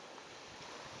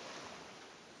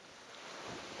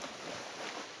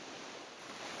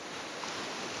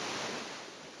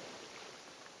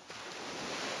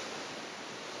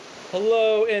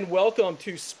Hello and welcome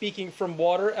to Speaking from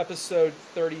Water, episode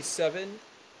 37.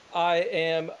 I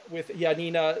am with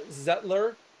Janina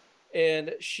Zeitler,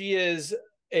 and she is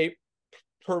a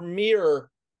premier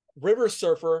river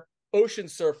surfer, ocean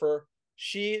surfer.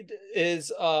 She is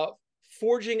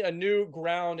forging a new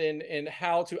ground in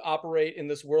how to operate in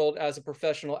this world as a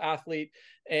professional athlete.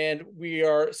 And we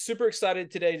are super excited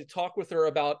today to talk with her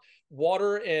about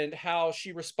water and how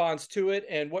she responds to it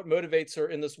and what motivates her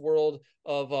in this world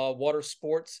of water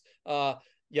sports.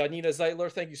 Janina Zeitler,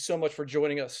 thank you so much for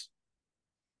joining us.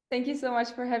 Thank you so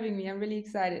much for having me. I'm really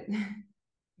excited.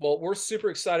 Well, we're super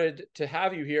excited to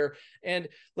have you here. And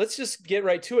let's just get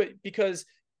right to it because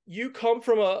you come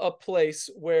from a place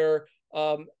where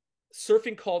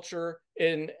surfing culture,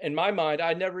 in my mind,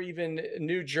 I never even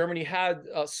knew Germany had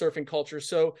surfing culture.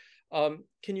 So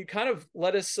can you kind of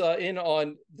let us in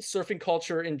on the surfing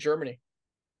culture in Germany?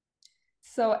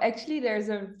 So actually, there's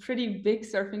a pretty big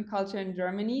surfing culture in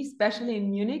Germany, especially in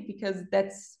Munich, because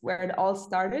that's where it all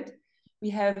started.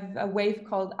 We have a wave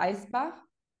called Eisbach.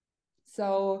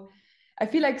 So I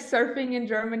feel like surfing in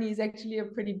Germany is actually a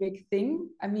pretty big thing.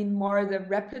 I mean, more the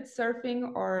rapid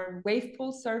surfing or wave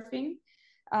pool surfing.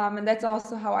 And that's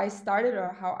also how I started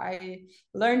or how I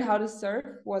learned how to surf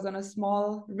was on a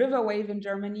small river wave in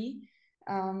Germany.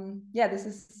 Yeah, this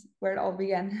is where it all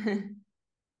began.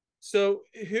 So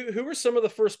who were some of the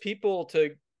first people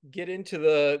to get into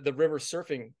the river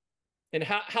surfing? And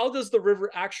how does the river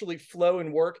actually flow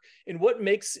and work? And what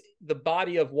makes the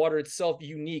body of water itself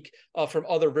unique from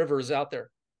other rivers out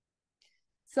there?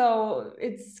 So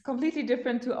it's completely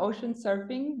different to ocean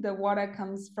surfing. The water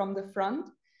comes from the front,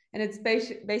 and it's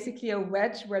basically a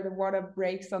wedge where the water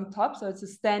breaks on top. So it's a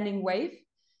standing wave.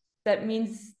 That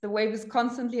means the wave is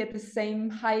constantly at the same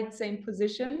height, same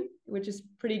position, which is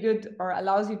pretty good or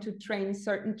allows you to train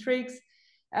certain tricks.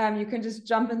 You can just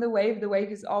jump in the wave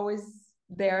is always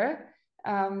there.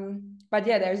 But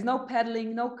yeah, there's no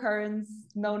paddling, no currents,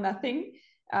 no nothing.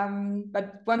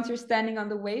 But once you're standing on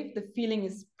the wave, the feeling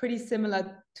is pretty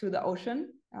similar to the ocean,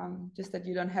 just that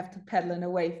you don't have to paddle in a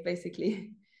wave,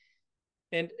 basically.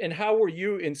 And how were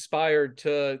you inspired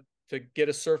to get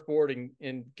a surfboard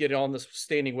and get on this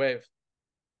standing wave?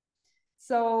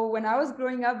 So when I was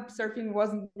growing up, surfing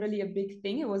wasn't really a big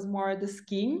thing. It was more the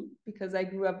skiing because I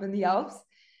grew up in the Alps.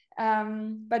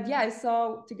 But yeah, I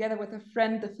saw together with a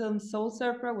friend the film Soul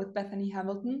Surfer with Bethany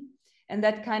Hamilton, and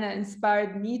that kind of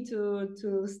inspired me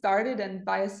to start it and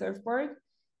buy a surfboard.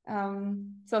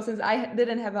 So since I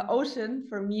didn't have an ocean,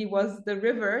 for me was the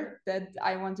river that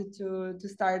I wanted to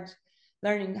start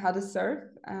learning how to surf.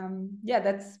 Yeah,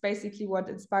 that's basically what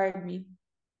inspired me.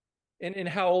 And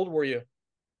how old were you?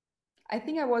 I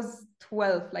think I was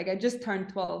 12, like I just turned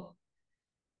 12.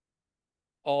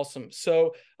 Awesome.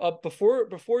 So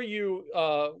before you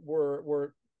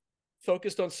were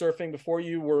focused on surfing, before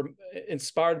you were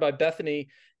inspired by Bethany,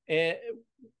 and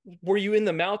were you in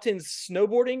the mountains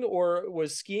snowboarding or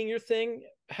was skiing your thing?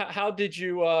 How did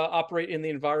you operate in the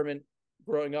environment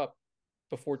growing up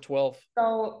before 12?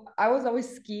 So I was always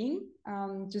skiing,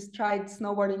 just tried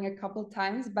snowboarding a couple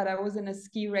times, but I was in a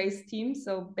ski race team.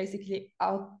 So basically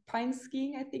alpine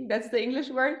skiing, I think that's the English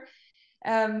word.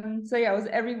 So yeah, I was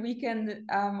every weekend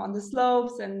on the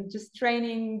slopes and just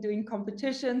training, doing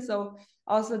competition. So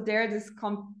also there, this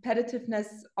competitiveness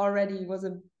already was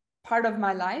a part of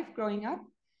my life growing up.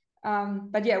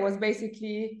 But yeah, it was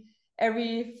basically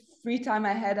every free time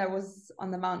I had, I was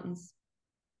on the mountains.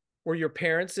 Were your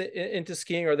parents into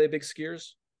skiing? Are they big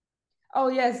skiers? Oh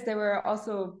yes, they were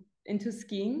also into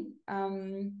skiing.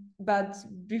 But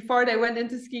before they went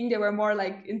into skiing, they were more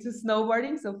like into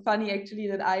snowboarding. So funny actually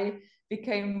that I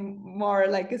became more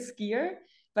like a skier.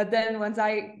 But then once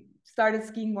I started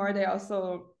skiing more, they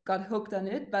also got hooked on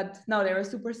it. But no, they were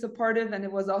super supportive and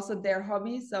it was also their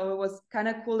hobby. So it was kind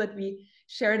of cool that we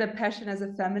shared a passion as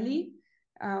a family.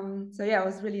 So yeah, I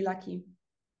was really lucky.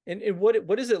 And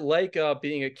what is it like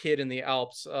being a kid in the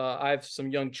Alps? I have some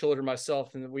young children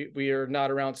myself, and we are not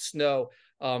around snow.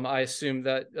 I assume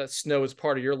that snow is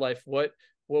part of your life. What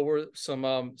were some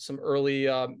early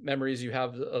memories you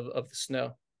have of the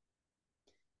snow?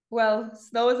 Well,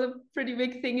 snow is a pretty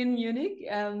big thing in Munich,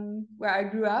 where I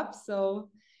grew up. So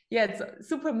yeah, it's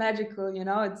super magical, you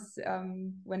know. It's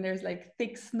when there's like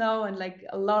thick snow and like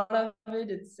a lot of it,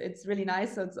 it's really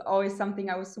nice. So it's always something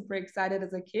I was super excited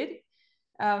as a kid.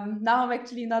 Now I'm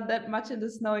actually not that much in the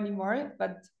snow anymore,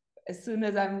 but as soon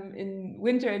as I'm in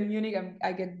winter in Munich,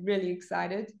 I get really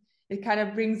excited. It kind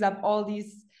of brings up all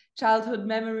these childhood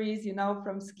memories, you know,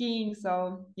 from skiing.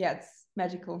 So yeah, it's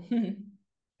magical.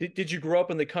 Did you grow up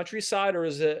in the countryside or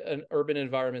is it an urban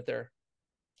environment there?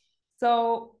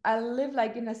 So I live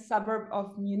like in a suburb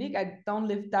of Munich. I don't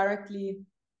live directly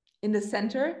in the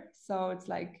center. So it's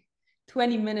like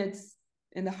 20 minutes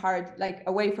in the heart, like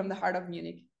away from the heart of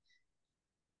Munich.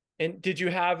 And did you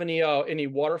have any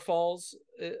waterfalls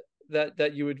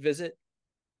that you would visit?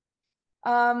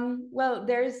 Well,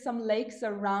 there's some lakes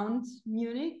around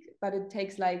Munich, but it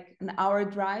takes like an hour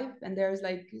drive, and there's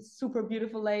like super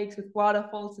beautiful lakes with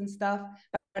waterfalls and stuff.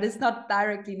 But it's not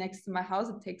directly next to my house.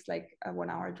 It takes like a 1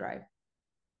 hour drive.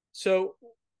 So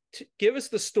give us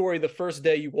the story the first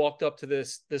day you walked up to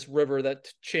this river that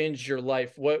changed your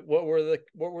life. What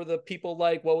were the people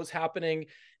like? What was happening?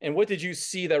 And what did you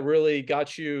see that really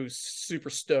got you super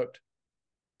stoked?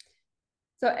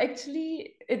 So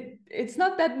actually, it's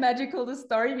not that magical, the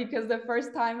story, because the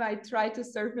first time I tried to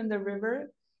surf in the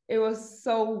river, it was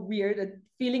so weird, a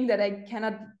feeling that I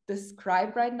cannot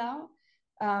describe right now.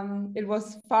 It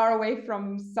was far away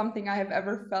from something I have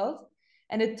ever felt.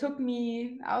 And it took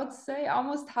me, I would say,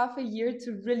 almost half a year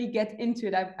to really get into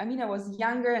it. I mean, I was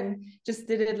younger and just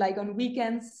did it like on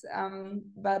weekends,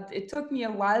 but it took me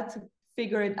a while to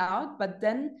figure it out. But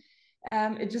then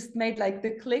it just made like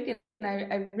the click,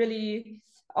 and I really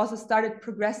also started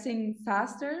progressing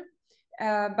faster.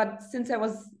 But since I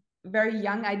was very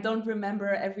young, I don't remember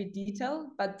every detail.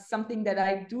 But something that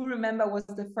I do remember was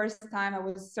the first time I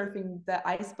was surfing the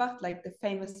Eisbach, like the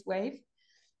famous wave,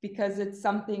 because it's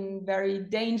something very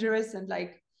dangerous and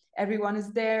like everyone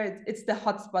is there. It's the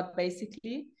hotspot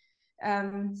basically.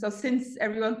 So since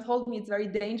everyone told me it's very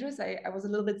dangerous, I was a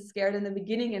little bit scared in the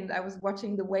beginning, and I was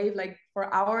watching the wave like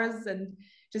for hours and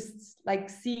just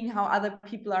like seeing how other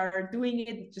people are doing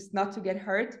it, just not to get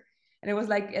hurt. And it was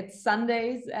like at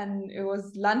Sundays, and it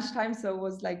was lunchtime, so it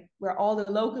was like where all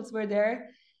the locals were there.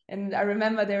 And I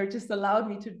remember they were just allowed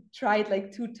me to try it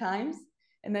like 2 times,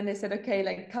 and then they said, okay,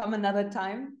 like come another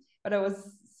time. But I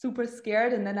was super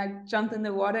scared, and then I jumped in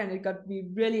the water, and it got me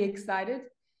really excited.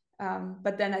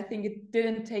 But then I think it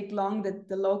didn't take long that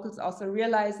the locals also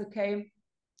realized, okay,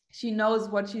 she knows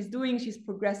what she's doing, she's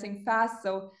progressing fast.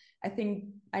 So I think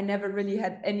I never really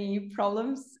had any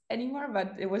problems anymore,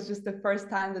 but it was just the first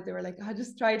time that they were like, I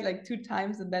just tried like 2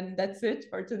 times, and then that's it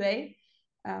for today.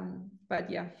 But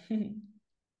yeah.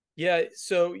 Yeah,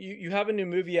 so you have a new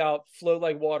movie out, Flow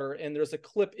Like Water, and there's a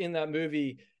clip in that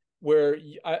movie where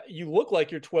you look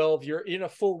like you're 12, you're in a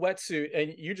full wetsuit,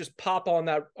 and you just pop on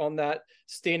that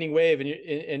standing wave,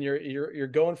 and you're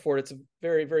going for it. It's a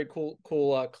very very cool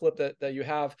clip that you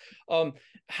have.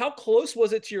 How close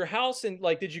was it to your house, and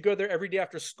like did you go there every day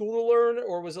after school to learn,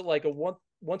 or was it like a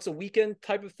once a weekend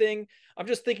type of thing? I'm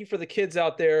just thinking for the kids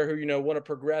out there who want to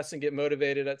progress and get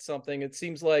motivated at something. It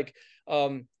seems like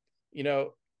you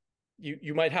know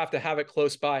you might have to have it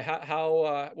close by.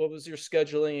 How what was your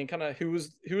scheduling, and kind of who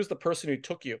was the person who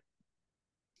took you?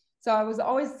 So I was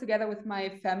always together with my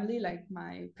family, like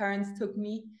my parents took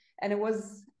me, and it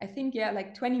was, I think, yeah,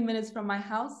 like 20 minutes from my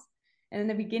house. And in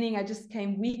the beginning, I just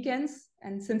came weekends.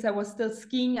 And since I was still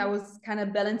skiing, I was kind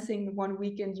of balancing, one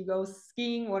weekend you go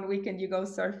skiing, one weekend you go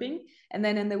surfing. And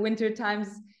then in the winter times,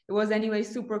 it was anyway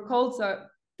super cold. So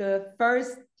the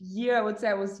first year, I would say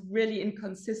I was really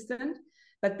inconsistent.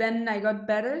 But then I got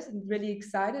better and really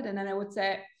excited. And then I would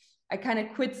say I kind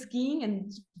of quit skiing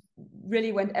and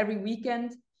really went every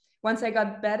weekend. Once I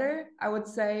got better, I would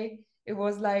say it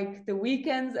was like the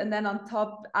weekends, and then on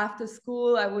top after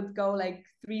school I would go like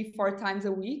 3 4 times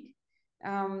a week.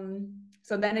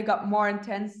 So then it got more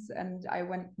intense, and I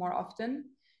went more often.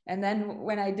 And then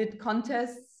when I did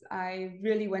contests, I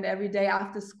really went every day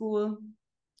after school,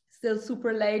 still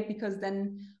super late, because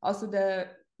then also the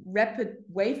rapid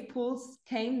wave pools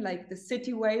came, like the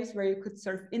city waves where you could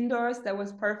surf indoors. That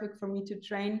was perfect for me to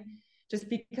train, just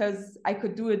because I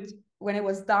could do it when it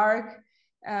was dark,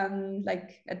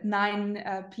 like at 9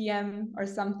 p.m. or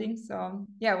something. So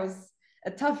yeah, it was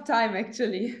a tough time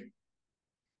actually.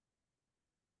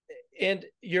 And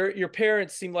your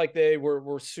parents seemed like they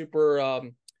were super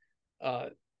uh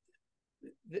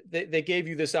they gave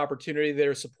you this opportunity.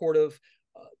 They're supportive.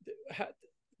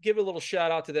 Give a little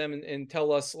shout out to them, and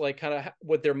tell us like kind of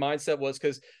what their mindset was,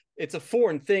 because it's a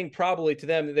foreign thing probably to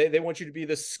them. They want you to be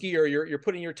the skier. You're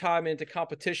putting your time into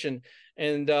competition,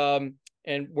 and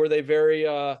were they very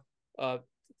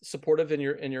supportive in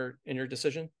your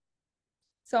decision?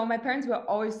 So my parents were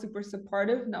always super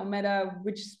supportive, no matter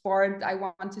which sport I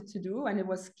wanted to do. And it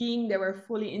was skiing, they were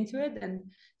fully into it. And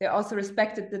they also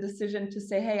respected the decision to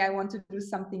say, hey, I want to do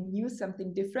something new,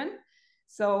 something different.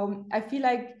 So I feel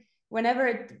like whenever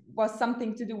it was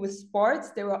something to do with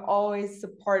sports, they were always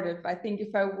supportive. I think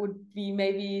if I would be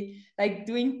maybe like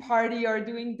doing party or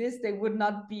doing this, they would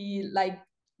not be like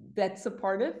that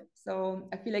supportive. So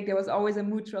I feel like there was always a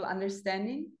mutual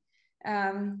understanding.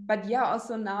 But yeah,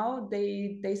 also now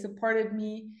they supported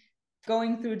me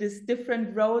going through this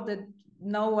different road that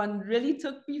no one really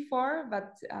took before,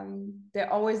 but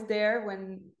they're always there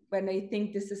when they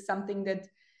think this is something that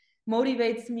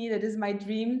motivates me, that is my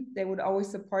dream. They would always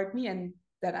support me, and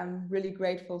that I'm really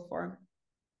grateful for.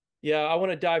 Yeah, I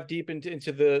want to dive deep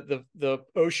into the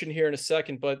ocean here in a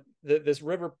second, but this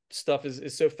river stuff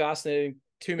is so fascinating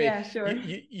to me. Yeah, sure.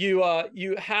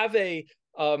 You have a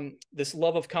this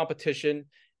love of competition.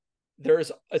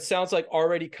 It sounds like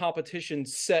already competition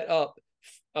set up,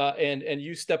 and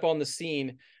you step on the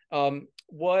scene.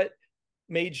 What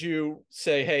made you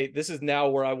say, "Hey, this is now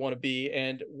where I want to be"?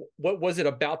 And what was it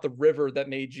about the river that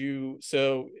made you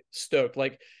so stoked?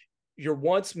 Like, you're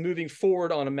once moving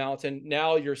forward on a mountain,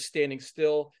 now you're standing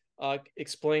still.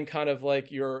 Explain kind of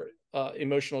like your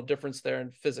emotional difference there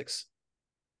in physics.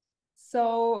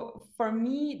 So for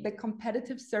me, the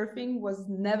competitive surfing was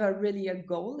never really a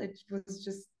goal. It was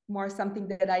just more something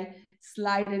that I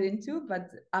slided into, but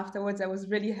afterwards I was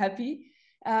really happy.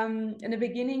 In the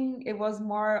beginning, it was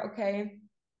more, okay,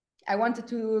 I wanted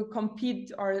to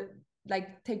compete or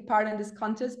like take part in this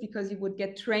contest because you would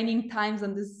get training times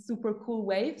on this super cool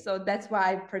wave. So that's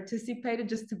why I participated,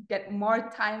 just to get more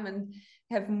time and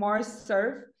have more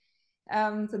surf.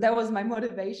 So that was my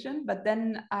motivation. But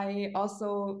then I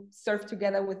also surfed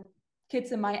together with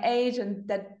kids in my age, and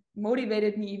that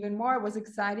motivated me even more. It was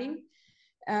exciting.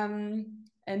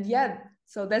 And yeah,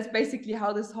 so that's basically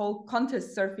how this whole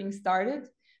contest surfing started.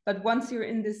 But once you're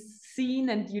in this scene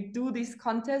and you do these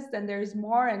contests, then there's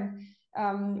more.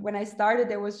 And when I started,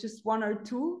 there was just one or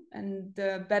two, and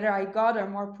the better I got or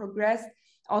more progressed,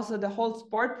 also the whole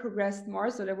sport progressed more.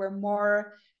 So there were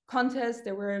more contests,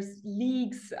 there were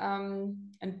leagues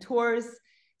and tours.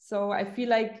 So I feel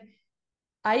like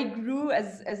I grew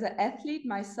as an athlete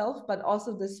myself, but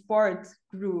also the sport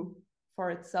grew for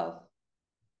itself.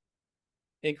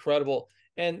 Incredible.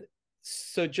 And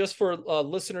so, just for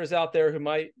listeners out there who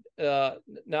might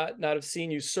not have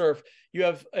seen you surf, you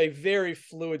have a very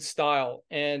fluid style,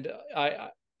 and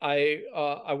I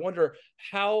wonder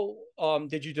how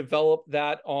did you develop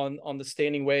that on the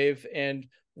standing wave, and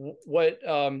what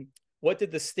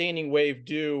did the standing wave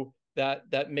do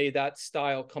that made that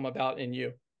style come about in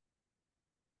you?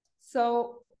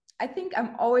 So I think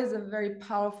I'm always a very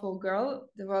powerful girl.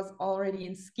 There was already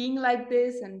in skiing like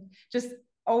this, and just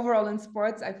overall in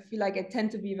sports, I feel like I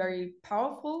tend to be very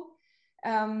powerful.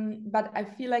 But I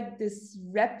feel like this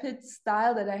rapid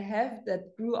style that I have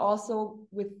that grew also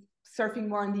with surfing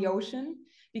more in the ocean,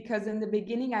 because in the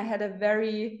beginning I had a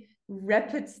very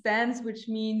rapid stance, which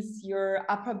means your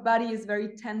upper body is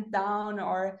very tensed down,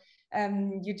 or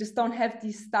you just don't have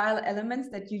these style elements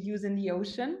that you use in the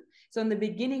ocean. So in the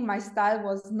beginning, my style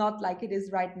was not like it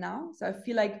is right now. So I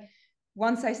feel like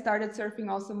once I started surfing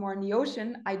also more in the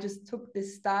ocean, I just took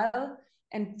this style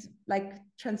and like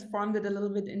transformed it a little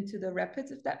bit into the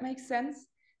rapids, if that makes sense.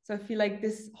 So I feel like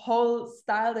this whole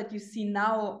style that you see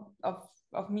now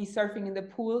of me surfing in the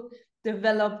pool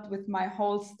developed with my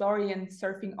whole story and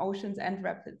surfing oceans and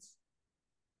rapids.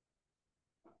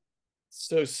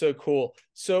 So cool.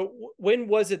 So when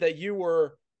was it that you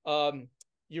were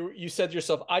you said to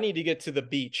yourself, I need to get to the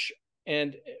beach?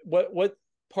 And what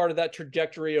part of that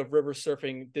trajectory of river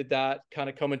surfing did that kind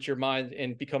of come into your mind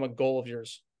and become a goal of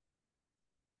yours?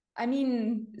 I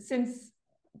mean, since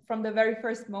from the very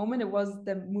first moment, it was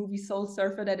the movie Soul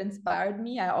Surfer that inspired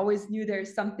me. I always knew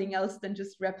there's something else than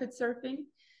just rapid surfing.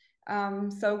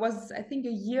 So it was, I think,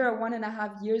 a year or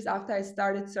 1.5 years after I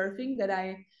started surfing that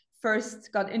I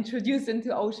first got introduced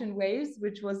into ocean waves,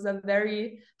 which was a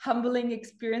very humbling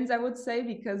experience, I would say,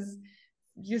 because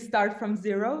you start from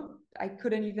zero. I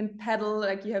couldn't even paddle,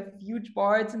 like you have huge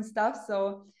boards and stuff.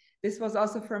 So this was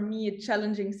also for me a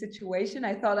challenging situation.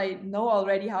 I thought I know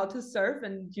already how to surf,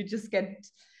 and you just get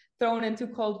thrown into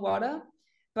cold water.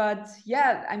 But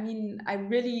yeah, I mean, I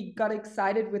really got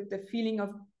excited with the feeling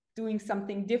of doing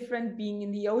something different, being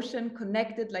in the ocean,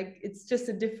 connected. Like it's just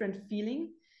a different feeling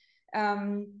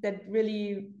that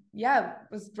really, yeah,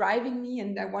 was driving me,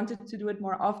 and I wanted to do it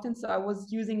more often. So I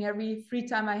was using every free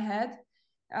time I had.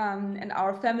 And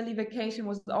our family vacation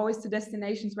was always to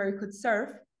destinations where we could surf.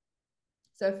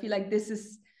 So I feel like this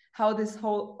is how this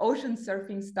whole ocean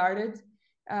surfing started,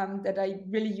 that I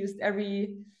really used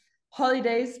every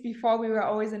holidays. Before we were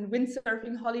always in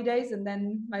windsurfing holidays, and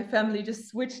then my family just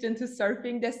switched into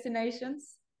surfing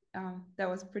destinations. That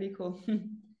was pretty cool.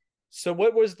 So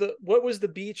what was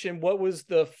the beach, and what was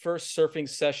the first surfing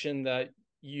session that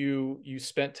you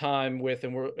spent time with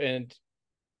and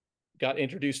got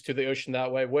introduced to the ocean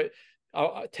that way? What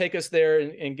take us there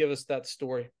and give us that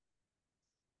story.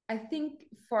 I think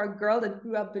for a girl that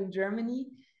grew up in Germany,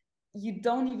 you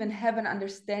don't even have an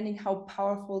understanding how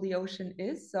powerful the ocean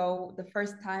is. So the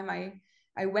first time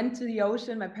I went to the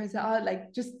ocean, my parents said, oh,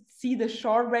 like just see the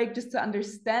shore break just to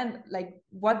understand like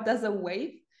what does a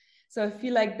wave. So I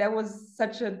feel like that was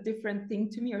such a different thing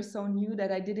to me, or so new, that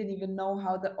I didn't even know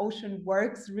how the ocean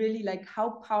works really, like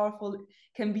how powerful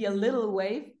can be a little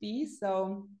wave be.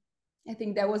 So I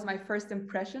think that was my first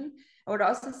impression. I would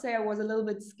also say I was a little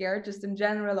bit scared just in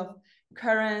general of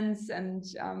currents and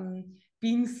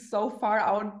being so far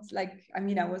out. Like, I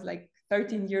mean, I was like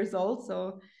 13 years old.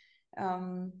 So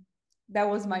um, that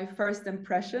was my first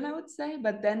impression, I would say.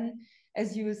 But then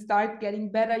as you start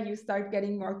getting better, you start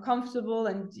getting more comfortable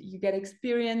and you get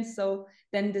experience. So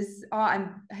then this, oh, I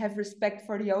have respect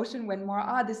for the ocean when more,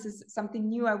 this is something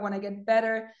new. I want to get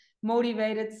better,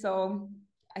 motivated. So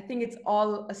I think it's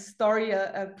all a story,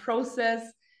 a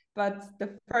process. But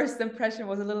the first impression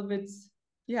was a little bit,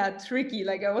 yeah, tricky.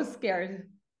 Like I was scared.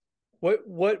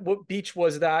 What beach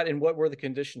was that, and what were the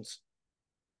conditions?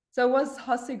 So it was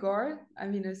Hossegor. I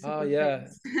mean, a Oh super yeah,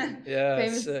 famous, yeah,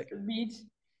 famous sick. beach.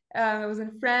 It was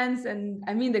in France, and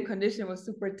I mean, the condition was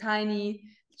super tiny,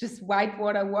 just white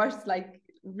water wash, like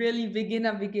really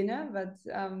beginner. But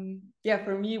yeah,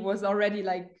 for me, it was already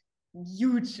like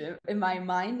huge in my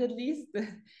mind, at least.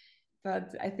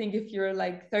 But I think if you're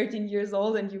like 13 years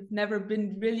old and you've never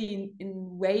been really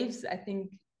in waves, I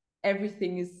think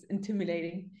everything is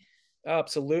intimidating.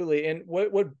 Absolutely. And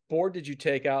what board did you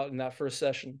take out in that first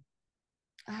session?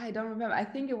 I don't remember. I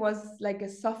think it was like a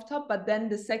soft top, but then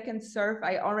the second surf,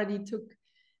 I already took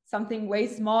something way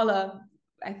smaller.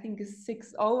 I think a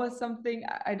 6.0 or something.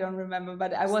 I don't remember,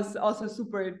 but I was also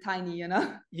super tiny, you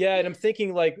know? Yeah, and I'm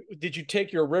thinking like, did you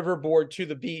take your river board to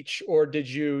the beach, or did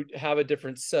you have a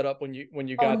different setup when you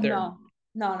Oh, got there?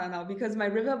 no, because my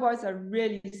river boards are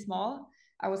really small.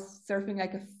 I was surfing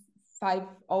like a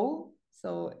 5.0.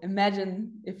 So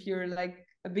imagine if you're like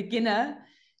a beginner.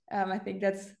 I think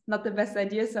that's not the best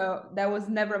idea. So that was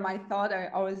never my thought. I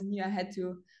always knew I had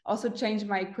to also change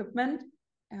my equipment,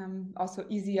 also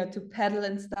easier to paddle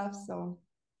and stuff. So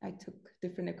I took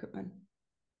different equipment.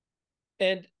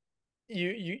 And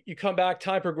you come back,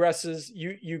 time progresses,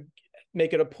 you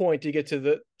make it a point to get to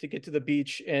the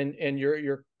beach, and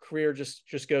your career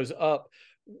just goes up.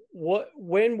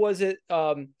 When was it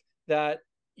that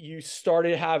you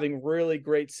started having really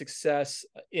great success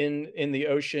in the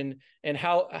ocean, and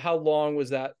how long was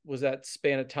that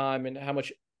span of time, and how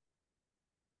much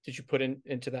did you put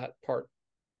into that part?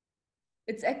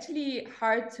 It's actually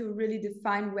hard to really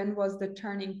define when was the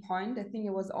turning point. I think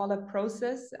it was all a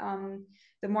process.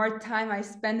 The more time I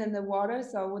spent in the water,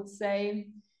 so I would say,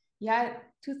 yeah,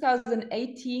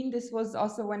 2018. This was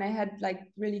also when I had like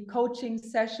really coaching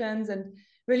sessions and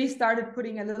really started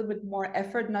putting a little bit more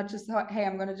effort, not just hey,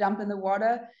 I'm going to jump in the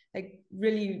water, like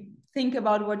really think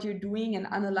about what you're doing and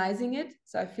analyzing it.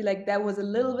 So I feel like that was a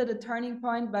little bit a turning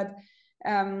point, but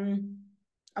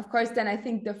of course, then I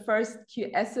think the first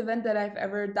QS event that I've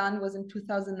ever done was in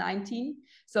 2019.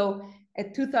 So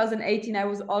at 2018, I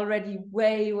was already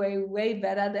way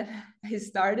better than I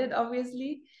started,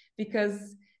 obviously,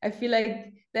 because I feel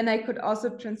like then I could also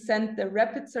transcend the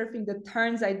rapid surfing, the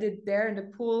turns I did there in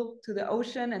the pool to the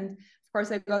ocean. And of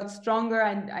course, I got stronger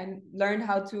and I learned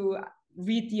how to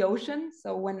read the ocean.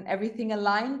 So when everything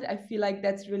aligned, I feel like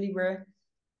that's really where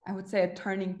I would say a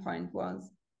turning point was.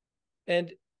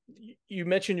 And you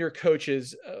mentioned your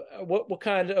coaches. What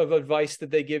kind of advice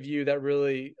did they give you that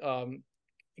really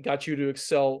got you to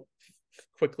excel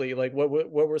quickly? Like what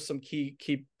were some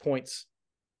key points?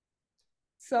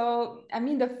 So, I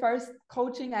mean, the first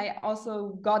coaching I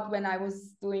also got when I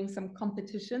was doing some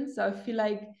competitions. So I feel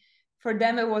like for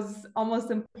them, it was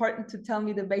almost important to tell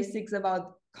me the basics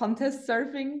about contest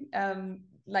surfing.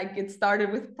 Like it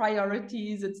started with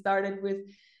priorities, it started with,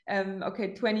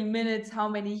 okay, 20 minutes, how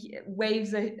many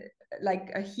waves, like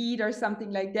a heat or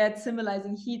something like that,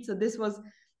 symbolizing heat. So this was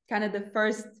kind of the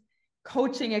first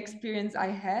coaching experience I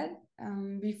had.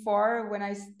 Before when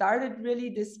I started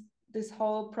really this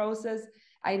whole process,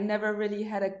 I never really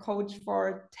had a coach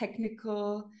for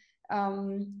technical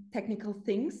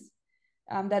things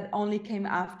that only came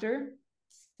after.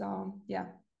 So yeah.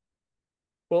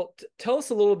 Well, tell us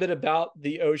a little bit about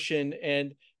the ocean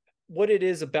and what it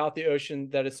is about the ocean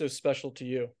that is so special to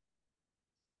you.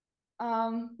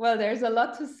 Well, there's a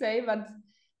lot to say, but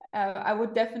I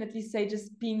would definitely say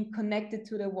just being connected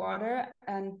to the water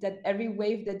and that every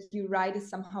wave that you ride is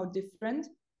somehow different.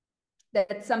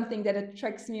 That's something that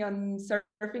attracts me on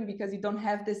surfing because you don't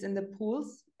have this in the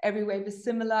pools. Every wave is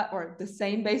similar or the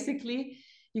same basically.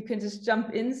 You can just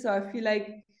jump in. So I feel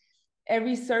like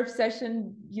every surf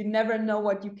session, you never know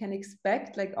what you can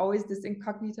expect. Like always this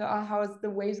incognito, how is the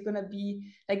waves gonna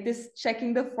be? Like this,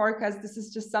 checking the forecast, this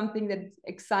is just something that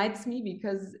excites me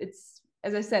because it's,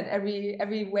 as I said,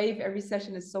 every wave, every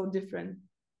session is so different.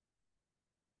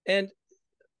 And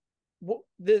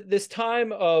this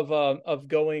time of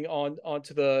going on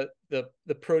onto the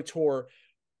pro tour,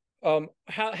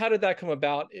 how did that come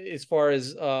about as far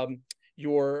as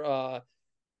your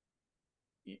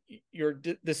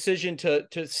decision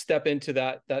to step into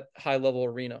that high level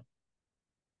arena?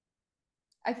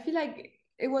 I feel like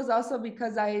it was also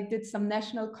because I did some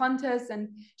national contests, and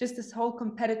just this whole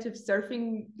competitive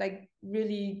surfing like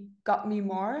really got me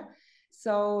more.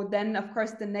 So then of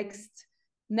course the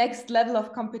next level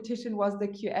of competition was the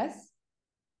QS.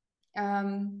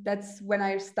 That's when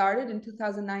I started in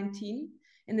 2019.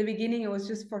 In the beginning, it was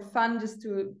just for fun, just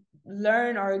to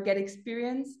learn or get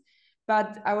experience.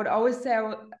 But I would always say,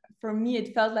 for me,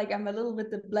 it felt like I'm a little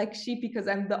bit the black sheep because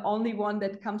I'm the only one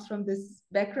that comes from this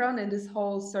background and this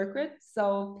whole circuit.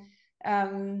 So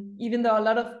even though a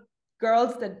lot of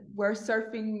girls that were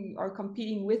surfing or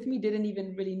competing with me didn't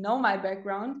even really know my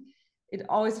background, it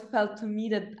always felt to me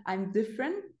that I'm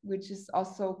different, which is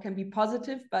also can be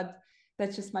positive, but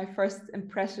that's just my first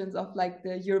impressions of like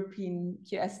the European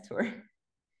QS tour.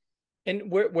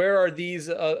 And where are these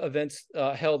events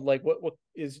held? Like what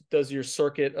does your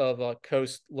circuit of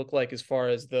coast look like as far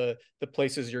as the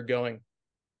places you're going?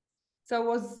 So it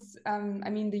was, I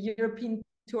mean, the European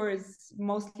tour is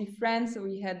mostly France. So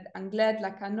we had Anglet,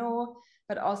 Lacanau,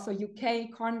 but also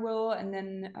UK, Cornwall, and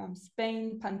then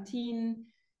Spain, Pantin.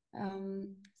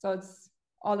 So it's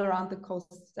all around the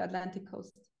coast, the Atlantic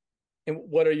coast. And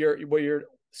what your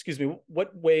excuse me,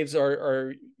 what waves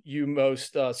are you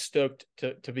most stoked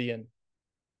to be in?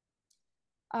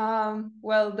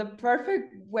 Well, the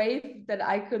perfect wave that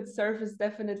I could surf is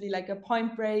definitely like a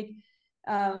point break,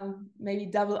 maybe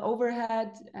double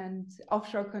overhead and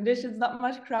offshore conditions, not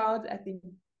much crowd. I think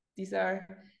these are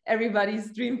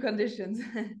everybody's dream conditions.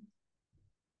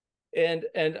 And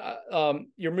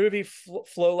your movie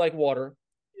Flow Like Water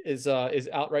is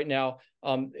out right now,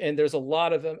 and there's a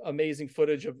lot of amazing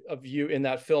footage of you in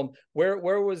that film.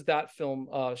 Where was that film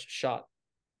shot?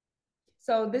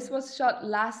 So this was shot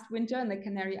last winter in the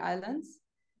Canary Islands.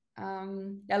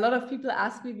 A lot of people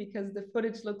ask me because the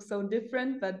footage looks so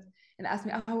different, but and asked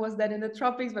me, "Oh, was that in the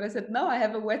tropics?" But I said, "No, I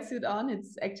have a wetsuit on.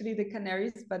 It's actually the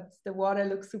Canaries, but the water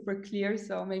looks super clear,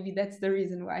 so maybe that's the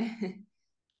reason why."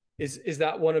 Is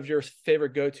that one of your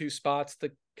favorite go-to spots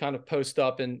to kind of post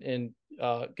up and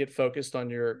get focused on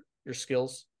your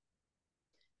skills?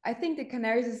 I think the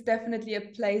Canaries is definitely a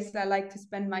place I like to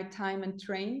spend my time and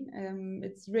train.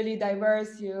 It's really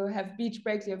diverse. You have beach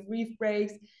breaks, you have reef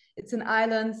breaks. It's an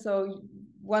island, so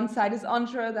one side is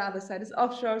onshore, the other side is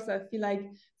offshore. So I feel like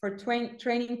for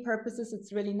training purposes,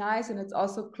 it's really nice, and it's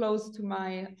also close to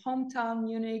my hometown,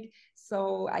 Munich.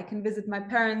 So I can visit my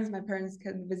parents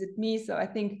can visit me. So I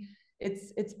think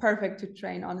it's perfect to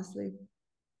train, honestly.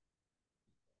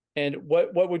 And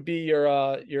what would be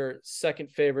your second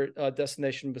favorite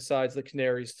destination besides the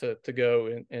Canaries to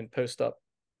go and post up?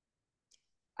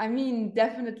 I mean,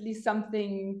 definitely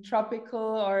something tropical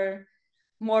or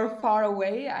more far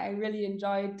away. I really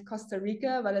enjoyed Costa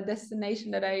Rica, but a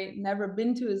destination that I never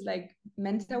been to is like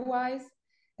Menta-wise.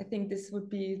 I think this would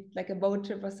be like a boat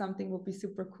trip or something would be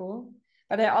super cool.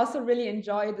 But I also really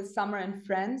enjoy the summer in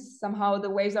France. Somehow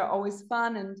the waves are always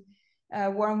fun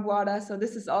and warm water. So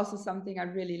this is also something I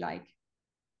really like.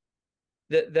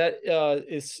 That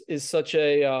is such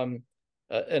an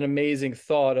amazing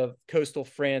thought of coastal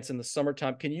France in the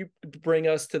summertime. Can you bring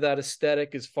us to that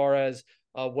aesthetic as far as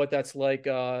what that's like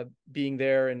being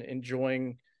there and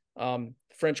enjoying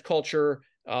French culture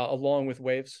along with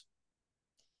waves?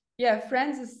 Yeah,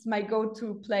 France is my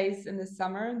go-to place in the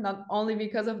summer, not only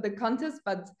because of the contest,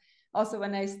 but also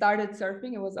when I started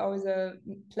surfing, it was always a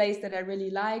place that I really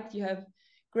liked. You have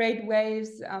great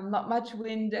waves, not much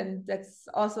wind, and that's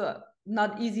also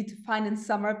not easy to find in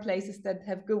summer places that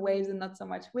have good waves and not so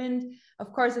much wind.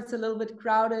 Of course, it's a little bit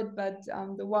crowded, but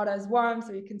the water is warm,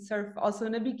 so you can surf also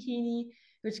in a bikini,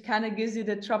 which kind of gives you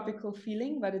the tropical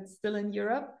feeling, but it's still in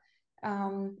Europe.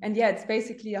 And yeah, it's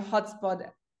basically a hotspot.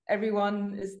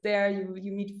 Everyone is there.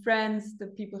 You meet friends. The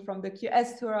people from the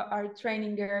QS tour are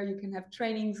training there. You can have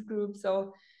trainings groups.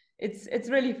 So it's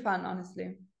really fun,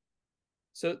 honestly.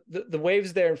 So the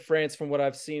waves there in France, from what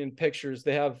I've seen in pictures,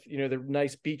 they have, they're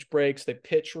nice beach breaks. They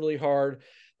pitch really hard.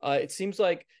 It seems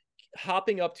like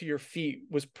hopping up to your feet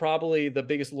was probably the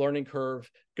biggest learning curve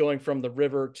going from the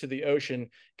river to the ocean.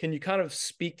 Can you kind of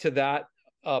speak to that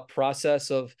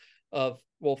process of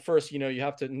well, first, you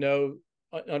have to know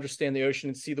understand the ocean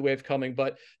and see the wave coming,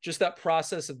 but just that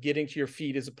process of getting to your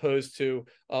feet as opposed to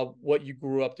what you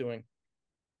grew up doing.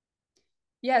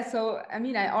 Yeah, so I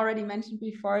mean, I already mentioned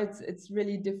before, it's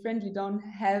really different. You don't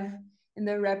have in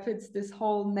the rapids this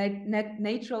whole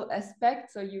natural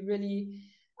aspect. So you really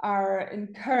are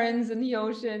in currents in the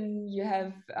ocean. You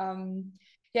have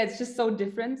yeah, it's just so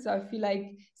different. So I feel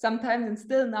like sometimes, and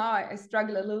still now, I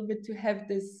struggle a little bit to have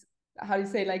this, how do you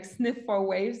say, like sniff for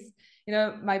waves. You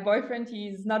know, my boyfriend,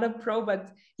 he's not a pro,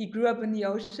 but he grew up in the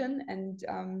ocean, and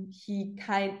he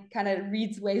kind of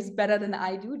reads waves better than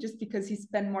I do, just because he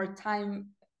spent more time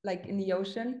like in the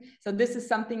ocean. So this is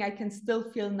something I can still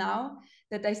feel now,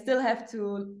 that I still have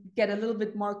to get a little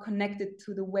bit more connected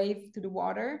to the wave, to the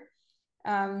water.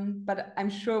 But I'm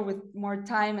sure with more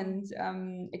time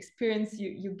and experience,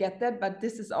 you get that. But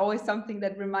this is always something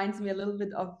that reminds me a little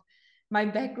bit of my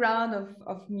background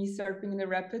of me surfing in the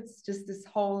rapids, just this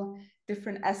whole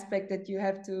different aspect that you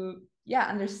have to, yeah,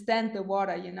 understand the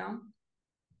water, you know?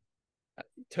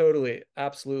 Totally,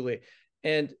 absolutely.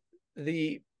 And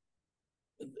the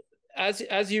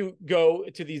as you go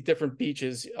to these different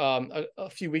beaches, a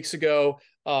few weeks ago,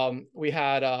 we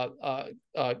had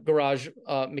Garage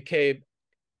McCabe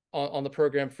on the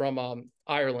program from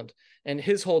Ireland, and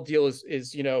his whole deal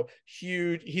is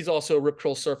huge. He's also a rip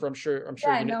curl surfer. I'm sure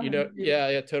Yeah, I you know, know him too.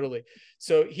 yeah, totally.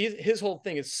 So his whole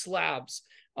thing is slabs,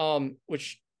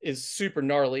 which is super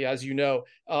gnarly, as you know.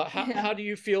 Yeah. How do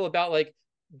you feel about like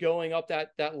going up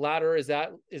that ladder? Is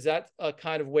that a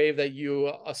kind of wave that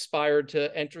you aspired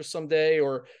to enter someday,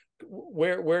 or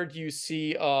where do you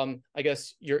see I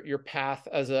guess your path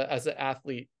as an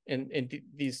athlete in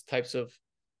these types of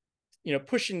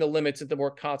pushing the limits into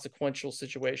more consequential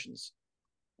situations?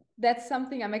 That's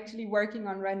something I'm actually working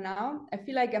on right now. I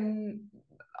feel like I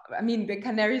mean, the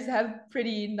Canaries have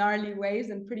pretty gnarly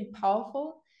waves and pretty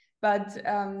powerful, but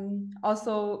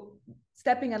also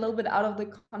stepping a little bit out of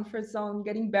the comfort zone,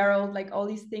 getting barreled, like all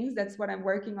these things. That's what I'm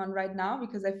working on right now,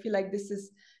 because I feel like this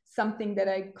is something that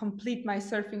I complete my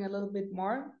surfing a little bit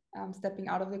more, stepping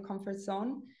out of the comfort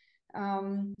zone.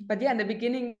 But yeah, in the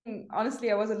beginning,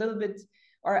 honestly, I was a little bit,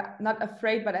 or not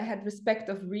afraid, but I had respect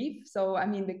of reef. So I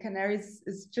mean, the Canaries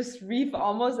is just reef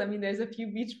almost. I mean, there's a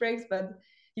few beach breaks, but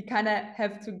you kind of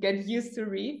have to get used to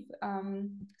reef.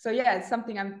 So yeah, it's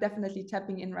something I'm definitely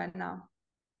tapping in right now.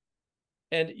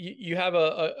 And you have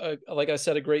a like I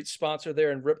said, a great sponsor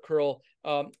there in Rip Curl.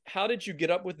 How did you get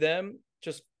up with them?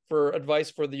 Just for advice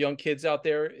for the young kids out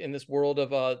there in this world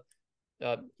of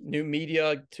new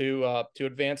media to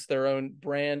advance their own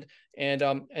brand,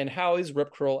 and how is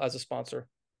Rip Curl as a sponsor?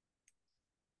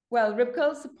 Well, Rip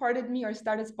Curl supported me or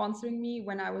started sponsoring me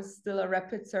when I was still a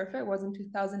rapid surfer. It was in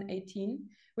 2018,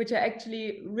 which I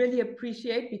actually really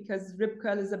appreciate, because Rip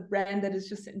Curl is a brand that is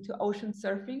just into ocean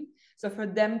surfing. So for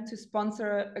them to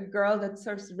sponsor a girl that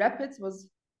surfs rapids was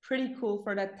pretty cool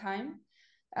for that time.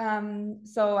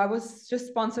 So I was just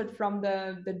sponsored from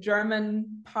the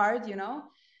German part, you know.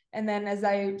 And then as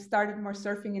I started more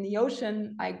surfing in the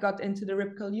ocean, I got into the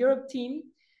Rip Curl Europe team,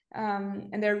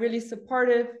 and they're really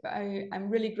supportive. I'm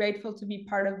really grateful to be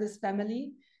part of this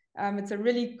family. It's a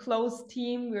really close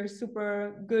team. We're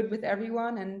super good with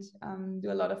everyone, and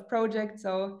do a lot of projects.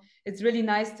 So it's really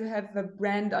nice to have a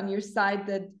brand on your side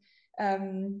that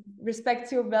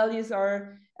respects your values,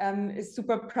 or is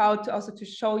super proud to also to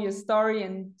show your story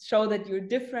and show that you're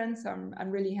different. So I'm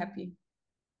really happy.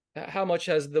 How much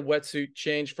has the wetsuit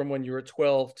changed from when you were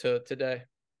 12 to today?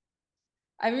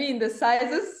 I mean, the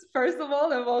sizes, first of all,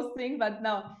 the most thing, but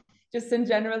no, just in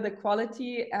general, the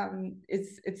quality,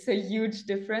 it's a huge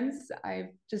difference.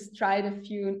 I've just tried a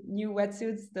few new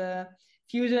wetsuits, the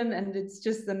Fusion, and it's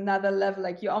just another level.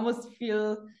 Like you almost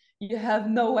feel you have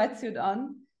no wetsuit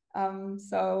on.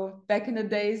 So back in the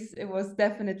days, it was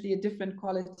definitely a different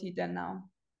quality than now.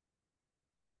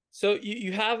 So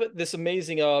you have this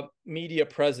amazing media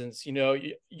presence.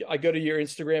 I go to your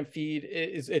Instagram feed.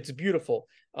 It's beautiful.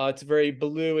 It's very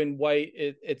blue and white.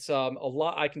 It's a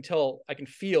lot. I can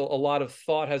feel a lot of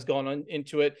thought has gone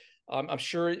into it. I'm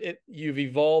sure you've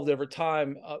evolved over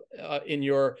time in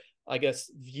your, I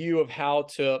guess, view of how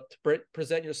to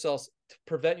present yourself,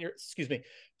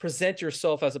 present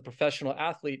yourself as a professional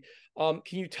athlete. Can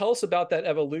you tell us about that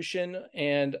evolution,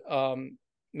 and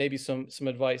maybe some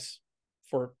advice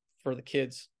for the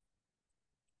kids?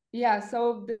 Yeah,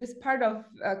 so this part of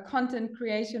content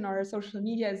creation or social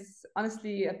media is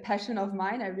honestly a passion of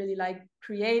mine. I really like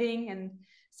creating, and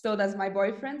so does my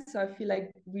boyfriend. So I feel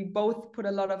like we both put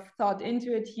a lot of thought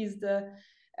into it. He's the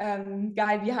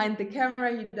guy behind the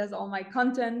camera, he does all my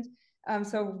content.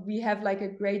 So we have like a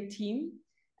great team.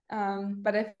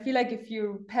 But I feel like if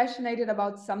you're passionate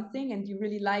about something and you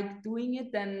really like doing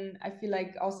it, then I feel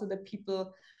like also the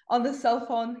people on the cell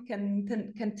phone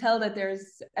can tell that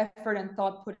there's effort and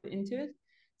thought put into it.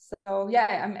 So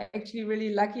yeah, I'm actually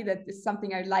really lucky that it's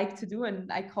something I like to do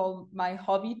and I call my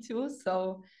hobby too.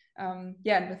 So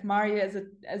yeah, and with Mario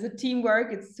as a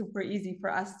teamwork, it's super easy for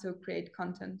us to create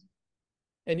content.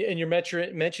 And you're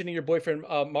mentioning your boyfriend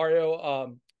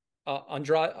Mario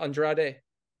Andrade.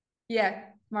 Yeah,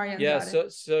 Mario Yeah,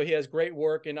 Andrade. so he has great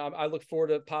work, and I look forward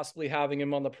to possibly having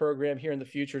him on the program here in the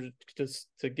future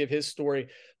to give his story.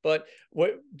 But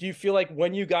what do you feel like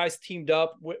when you guys teamed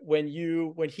up, when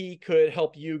he could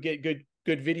help you get good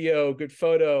video, good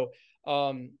photo?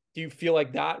 Do you feel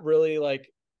like that really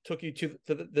like took you to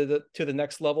the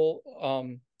next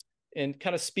level? And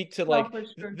kind of speak to No, like for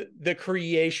sure. the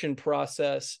creation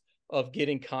process of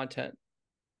getting content.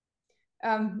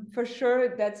 For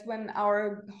sure, that's when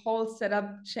our whole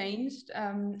setup changed.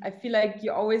 I feel like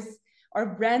our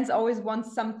brands always want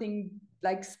something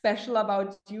like special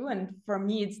about you. And for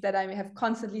me, it's that I have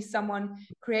constantly someone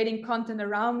creating content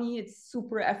around me. It's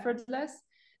super effortless.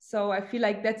 So I feel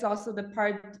like that's also the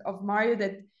part of Mario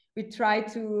that we try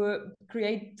to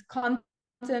create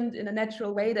content in a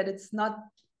natural way, that it's not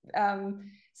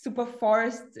super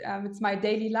forced. It's my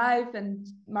daily life, and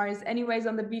Mari's anyways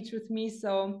on the beach with me.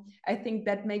 So I think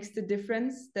that makes the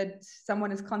difference, that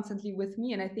someone is constantly with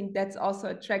me. And I think that's also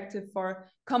attractive for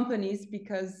companies,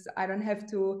 because I don't have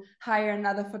to hire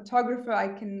another photographer. I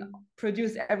can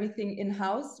produce everything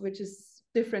in-house, which is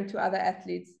different to other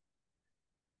athletes.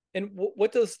 And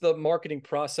what does the marketing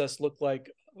process look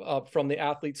like from the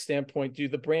athlete standpoint? Do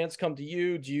the brands come to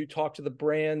you? Do you talk to the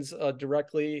brands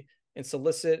directly and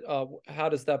solicit? How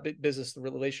does that business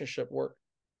relationship work?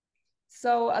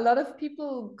 So a lot of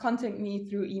people contact me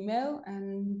through email,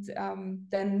 and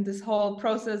then this whole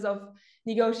process of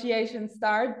negotiation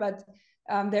start. But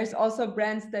there's also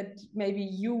brands that maybe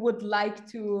you would like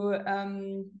to,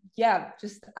 yeah,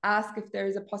 just ask if there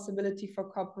is a possibility for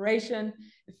cooperation.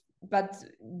 But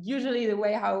usually the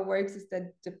way how it works is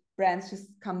that the brands just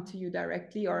come to you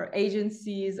directly, or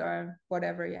agencies or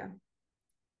whatever. Yeah.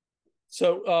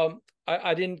 So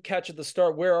I didn't catch at the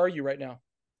start. Where are you right now?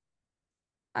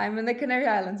 I'm in the Canary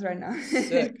Islands right now.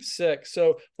 Sick.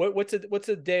 So what's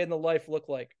a day in the life look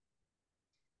like?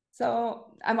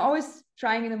 So I'm always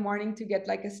trying in the morning to get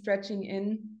like a stretching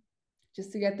in,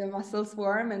 just to get the muscles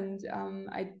warm. And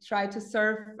I try to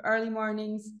surf early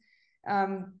mornings,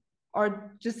 um,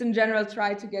 or just in general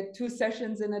try to get 2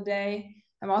 sessions in a day.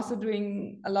 I'm also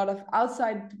doing a lot of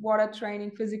outside water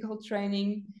training, physical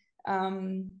training.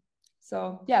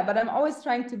 So yeah, but I'm always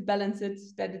trying to balance it,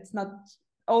 that it's not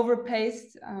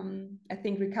overpaced. I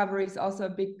think recovery is also a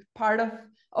big part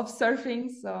of surfing.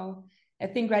 So I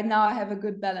think right now I have a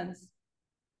good balance.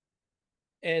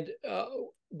 And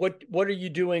what are you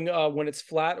doing when it's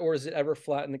flat, or is it ever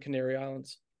flat in the Canary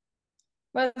Islands?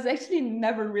 Well, it's actually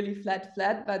never really flat,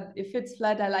 but if it's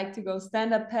flat, I like to go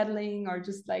stand-up paddling, or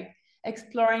just like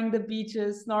exploring the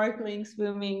beaches, snorkeling,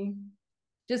 swimming,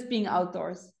 just being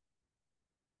outdoors.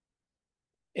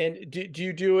 And do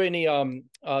you do any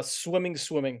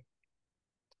swimming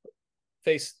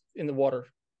face in the water?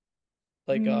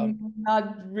 Like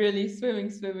Not really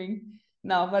swimming.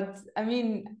 No, but I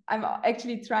mean, I'm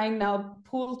actually trying now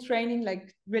pool training,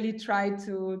 like really try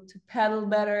to paddle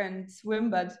better and swim,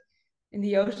 but in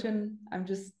the ocean, I'm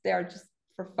just there just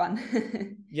for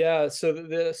fun. yeah,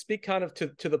 so speak kind of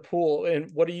to the pool, and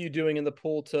what are you doing in the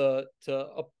pool to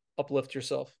uplift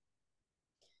yourself?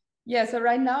 Yeah, so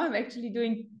right now I'm actually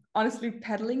doing honestly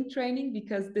paddling training,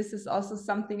 because this is also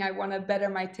something I want to better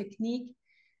my technique.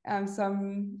 So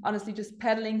I'm honestly just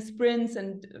paddling sprints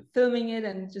and filming it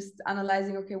and just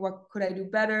analyzing, okay, what could I do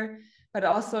better? But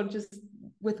also just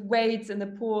with weights in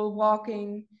the pool,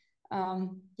 walking.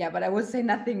 Yeah, but I would say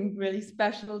nothing really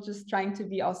special, just trying to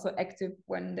be also active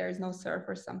when there's no surf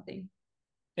or something.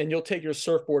 And you'll take your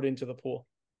surfboard into the pool.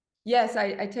 Yes,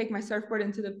 I take my surfboard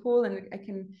into the pool, and I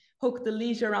can hook the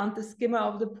leash around the skimmer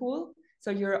of the pool.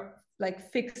 So you're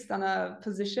like fixed on a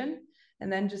position,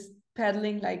 and then just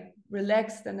paddling like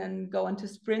relaxed, and then go into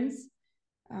sprints.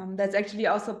 That's actually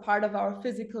also part of our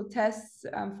physical tests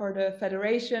for the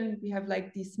federation. We have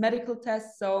like these medical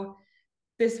tests. So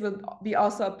this will be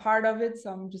also a part of it.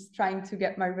 So I'm just trying to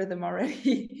get my rhythm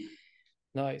already.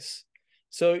 Nice.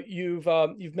 So you've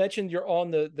mentioned you're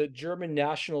on the German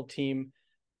national team.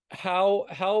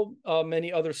 How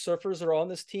many other surfers are on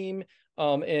this team,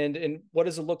 and what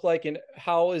does it look like, and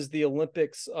how is the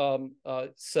Olympics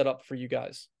set up for you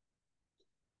guys?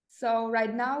 So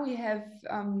right now we have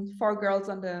 4 girls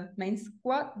on the main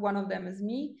squad. One of them is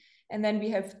me, And then we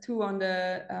have two on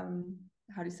the,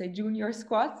 how do you say, junior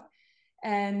squat.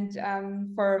 And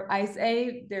for Ice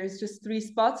A, there's just 3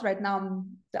 spots. Right now,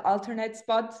 I'm the alternate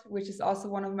spot, which is also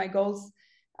one of my goals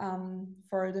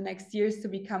for the next years, to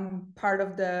become part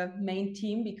of the main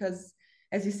team. Because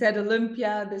as you said,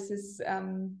 Olympia, this is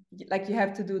like you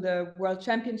have to do the World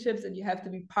Championships and you have to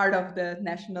be part of the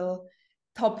national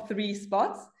top 3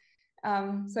 spots.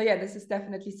 So yeah, this is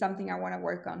definitely something I want to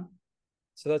work on.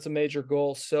 So that's a major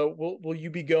goal. So will you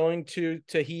be going to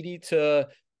Tahiti to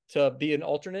be an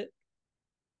alternate?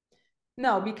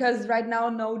 No, because right now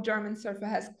no German surfer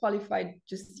has qualified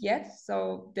just yet.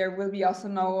 So there will be also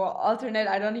no alternate.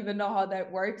 I don't even know how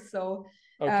that works. So,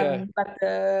 Okay. but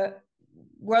the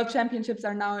World Championships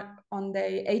are now on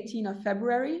the 18th of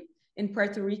February in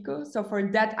Puerto Rico. So for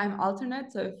that, I'm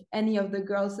alternate. So if any of the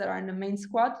girls that are in the main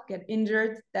squad get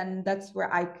injured, then that's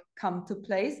where I come to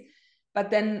place. But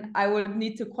then I would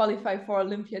need to qualify for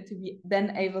Olympia to be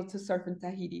then able to surf in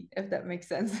Tahiti, if that makes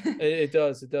sense. It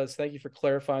does. It does. Thank you for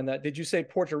clarifying that. Did you say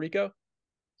Puerto Rico?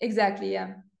 Exactly,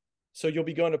 yeah. So you'll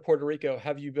be going to Puerto Rico.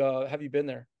 Have you been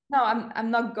there? No, I'm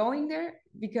not going there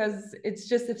because it's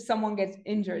just if someone gets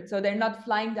injured. So they're not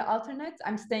flying the alternates.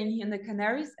 I'm staying here in the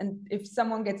Canaries, and if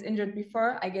someone gets injured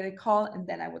before, I get a call and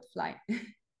then I would fly.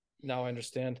 Now I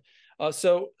understand.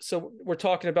 So we're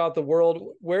talking about the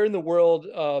world. Where in the world,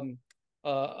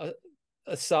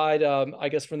 aside, I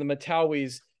guess from the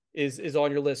Matawis, is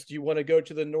on your list? Do you want to go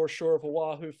to the North Shore of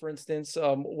Oahu, for instance?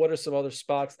 What are some other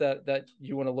spots that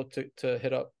you want to look to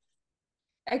hit up?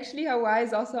 Actually, Hawaii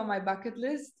is also on my bucket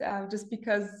list, just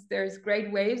because there's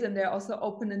great waves and they also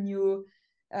open a new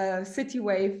city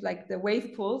wave, like the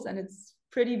wave pools, and it's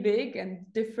pretty big and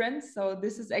different. So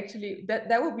this is actually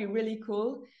that would be really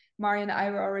cool. Mari and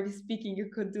I were already speaking. You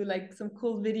could do like some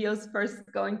cool videos first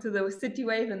going to the city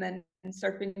wave and then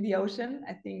surfing the ocean.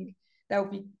 I think that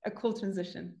would be a cool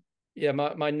transition. Yeah,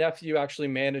 my nephew actually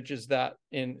manages that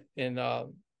in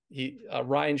he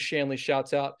Ryan Shanley,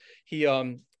 shouts out. He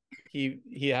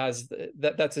has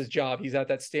that's his job. He's at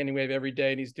that standing wave every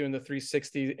day and he's doing the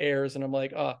 360 airs, and I'm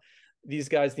like, these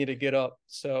guys need to get up.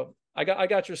 So I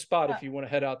got your spot if you want to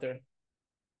head out there.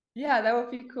 Yeah, that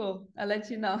would be cool. I'll let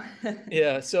you know.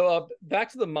 Yeah. So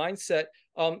back to the mindset.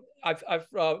 I've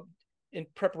in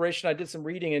preparation I did some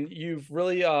reading, and you've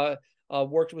really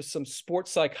worked with some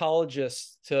sports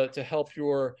psychologists to help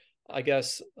your, I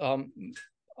guess,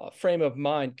 frame of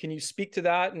mind. Can you speak to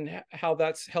that and how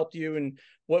that's helped you and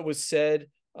what was said,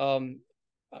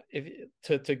 if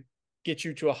to get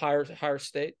you to a higher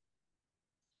state?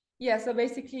 Yeah, so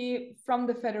basically from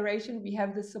the federation, we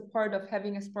have the support of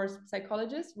having a sports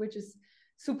psychologist, which is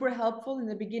super helpful. In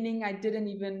the beginning, I didn't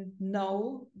even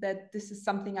know that this is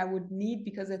something I would need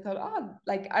because I thought, oh,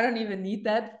 like, I don't even need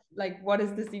that. Like, what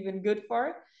is this even good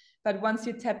for? But once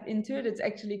you tap into it, it's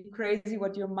actually crazy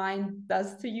what your mind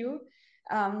does to you.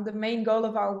 The main goal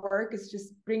of our work is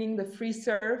just bringing the free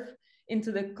surf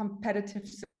into the competitive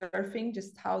surfing,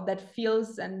 just how that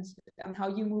feels and how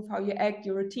you move, how you act,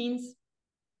 your routines,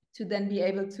 to then be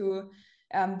able to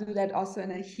do that also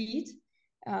in a heat,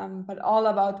 but all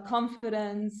about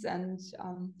confidence. And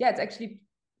yeah, it's actually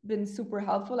been super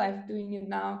helpful. I've been doing it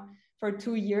now for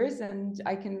 2 years and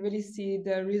I can really see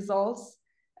the results.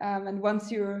 And once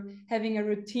you're having a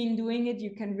routine doing it,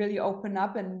 you can really open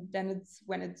up, and then it's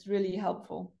when it's really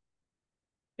helpful.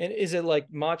 And is it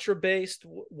like mantra based?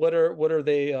 What are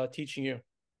they teaching you?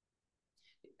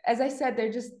 As I said,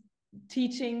 they're just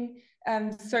teaching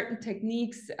certain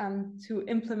techniques to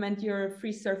implement your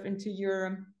free surf into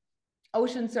your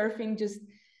ocean surfing. Just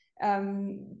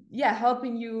yeah,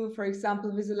 helping you. For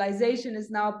example, visualization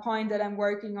is now a point that I'm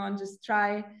working on. Just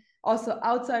try also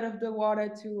outside of the water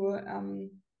to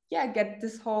yeah, get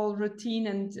this whole routine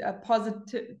and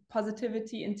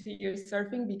positivity into your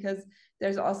surfing, because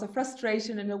there's also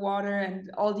frustration in the water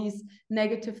and all these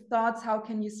negative thoughts. How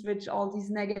can you switch all these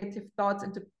negative thoughts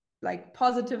into like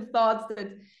positive thoughts that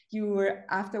you were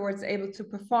afterwards able to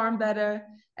perform better?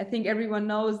 I think everyone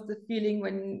knows the feeling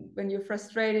when you're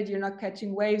frustrated, you're not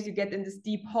catching waves, you get in this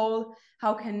deep hole.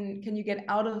 How can you get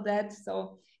out of that?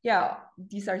 So yeah,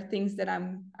 these are things that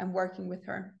I'm working with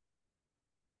her.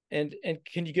 And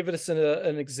can you give us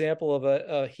an example of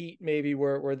a heat maybe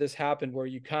where this happened, where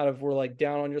you kind of were like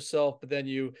down on yourself, but then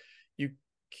you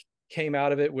came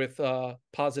out of it with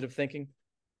positive thinking?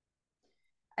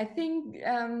 I think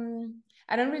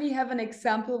I don't really have an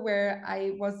example where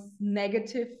I was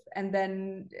negative and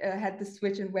then had the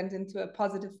switch and went into a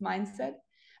positive mindset.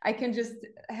 I can just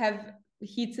have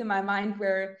heats in my mind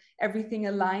where everything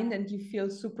aligned and you feel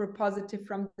super positive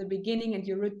from the beginning and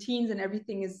your routines and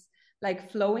everything is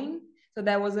like flowing. So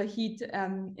there was a heat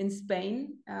in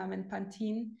Spain, in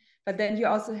Pantin. But then you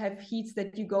also have heats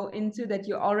that you go into that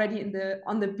you're already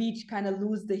on the beach kind of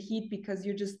lose the heat because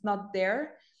you're just not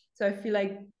there. So I feel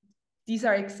like these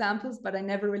are examples, but I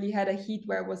never really had a heat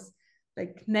where it was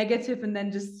like negative and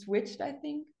then just switched, I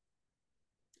think.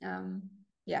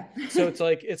 Yeah. So it's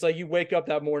like you wake up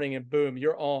that morning and boom,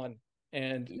 you're on.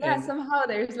 Yeah, somehow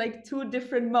there's like two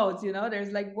different modes, you know.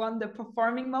 There's like one, the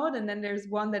performing mode, and then there's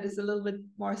one that is a little bit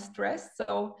more stressed.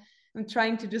 So I'm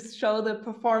trying to just show the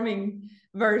performing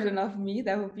version of me.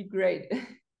 That would be great.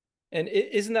 And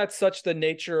isn't that such the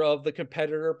nature of the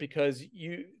competitor? Because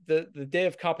the day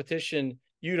of competition,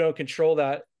 you don't control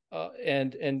that,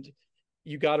 and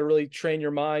you got to really train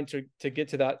your mind to get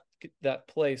to that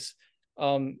place.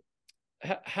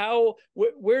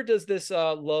 Where does this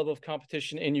love of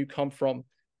competition in you come from?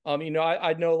 You know,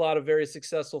 I know a lot of very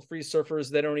successful free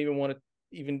surfers that don't even want to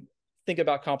even think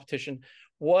about competition.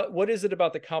 What is it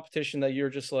about the competition that you're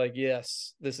just like,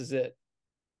 yes, this is it?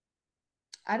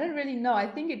 I don't really know. I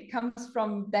think it comes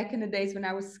from back in the days when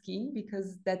I was skiing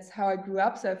because that's how I grew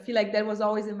up. So I feel like that was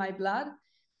always in my blood.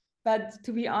 But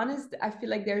to be honest, I feel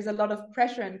like there's a lot of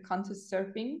pressure in contest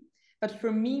surfing. But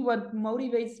for me, what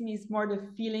motivates me is more the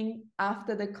feeling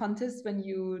after the contest when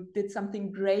you did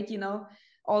something great, you know,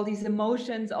 all these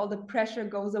emotions, all the pressure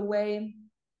goes away.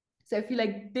 So I feel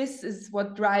like this is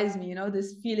what drives me, you know,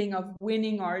 this feeling of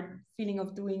winning or feeling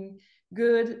of doing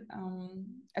good.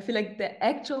 I feel like the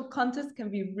actual contest can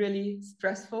be really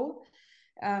stressful,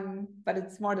 but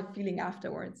it's more the feeling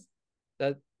afterwards.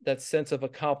 That sense of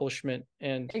accomplishment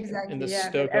and the Exactly, yeah, that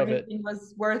stoke of it. everything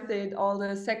was worth it, all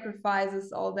the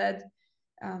sacrifices, all that.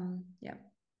 Yeah.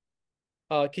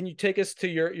 Can you take us to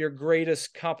your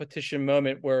greatest competition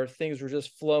moment where things were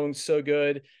just flowing so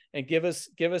good, and give us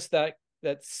that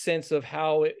sense of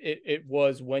how it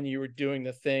was when you were doing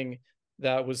the thing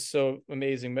that was so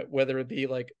amazing, whether it be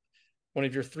like one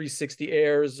of your 360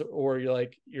 airs or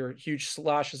your huge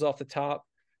slashes off the top.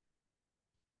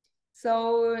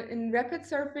 So in rapid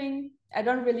surfing, I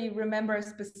don't really remember a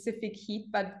specific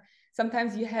heat, but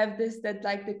sometimes you have this that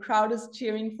like the crowd is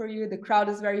cheering for you. The crowd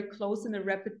is very close in a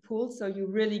rapid pool, so you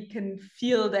really can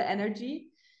feel the energy.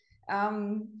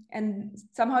 And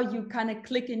somehow you kind of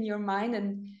click in your mind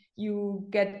and you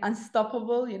get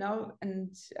unstoppable, you know,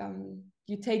 and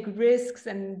you take risks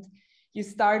and you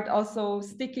start also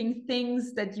sticking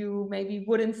things that you maybe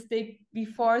wouldn't stick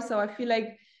before. So I feel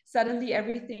like suddenly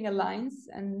everything aligns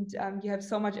and you have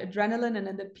so much adrenaline and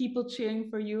then the people cheering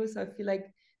for you. So I feel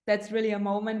like that's really a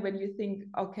moment when you think,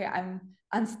 okay, I'm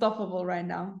unstoppable right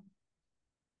now.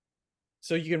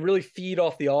 So you can really feed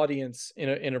off the audience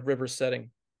in a river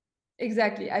setting.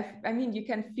 Exactly. I mean, you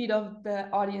can feed off the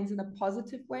audience in a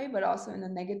positive way, but also in a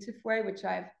negative way, which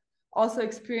I've also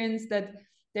experienced that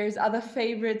there's other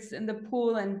favorites in the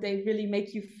pool and they really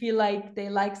make you feel like they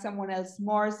like someone else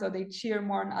more. So they cheer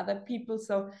more on other people.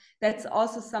 So that's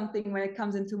also something when it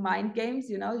comes into mind games,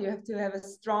 you know, you have to have a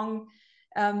strong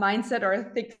mindset or a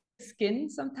thick skin.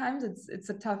 Sometimes it's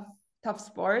a tough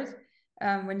sport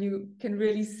when you can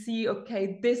really see,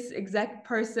 okay, this exact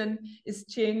person is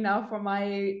cheering now for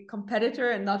my competitor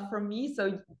and not for me.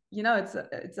 So you know,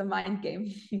 it's a mind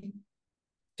game.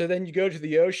 So then you go to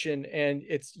the ocean and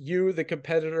it's you, the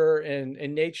competitor,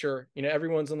 and nature. You know,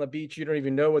 everyone's on the beach. You don't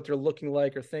even know what they're looking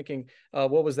like or thinking.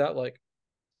 What was that like?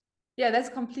 Yeah, that's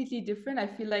completely different. I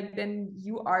feel like then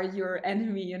you are your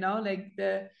enemy, you know, like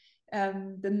the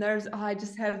nerves, oh, I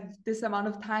just have this amount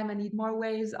of time, I need more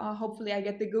waves, oh, hopefully I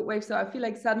get the good wave. So I feel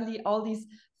like suddenly all these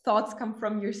thoughts come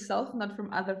from yourself, not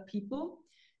from other people.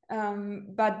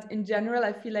 But in general,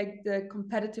 I feel like the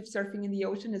competitive surfing in the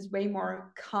ocean is way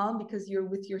more calm because you're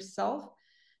with yourself.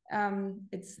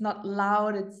 It's not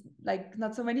loud, it's like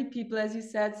not so many people, as you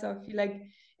said. So I feel like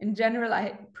in general,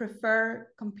 I prefer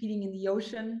competing in the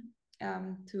ocean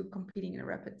to competing in the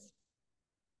rapids.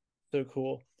 So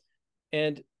cool.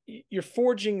 And you're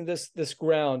forging this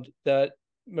ground that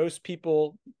most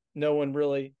people, no one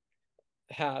really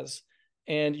has,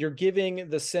 and you're giving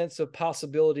the sense of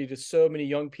possibility to so many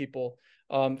young people.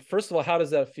 First of all, how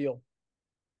does that feel?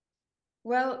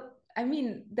 Well, I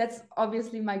mean, that's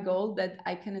obviously my goal that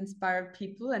I can inspire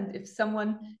people. And if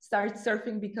someone starts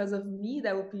surfing because of me,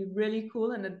 that would be really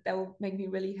cool. And that would make me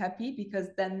really happy because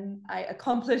then I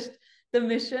accomplished the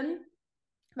mission.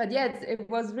 But yeah, it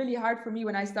was really hard for me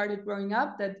when I started growing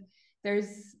up that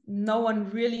there's no one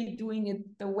really doing it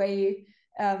the way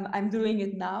I'm doing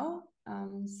it now.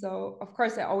 So, of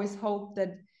course, I always hope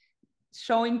that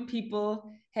showing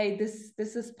people, hey, this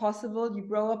is possible. You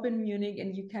grow up in Munich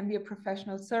and you can be a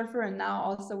professional surfer. And now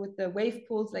also with the wave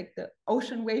pools, like the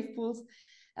ocean wave pools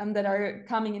that are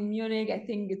coming in Munich, I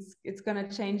think it's going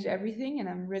to change everything. And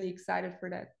I'm really excited for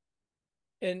that.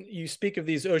 And you speak of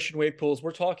these ocean wave pools.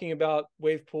 We're talking about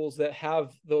wave pools that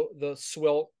have the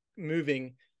swell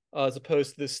moving as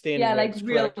opposed to the standing like waves,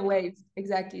 real correct? waves.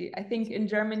 Exactly. I think in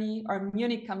Germany or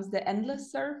Munich comes the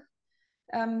endless surf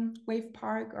wave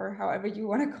park, or however you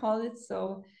want to call it.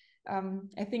 So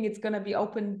I think it's going to be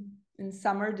open in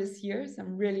summer this year. So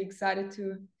I'm really excited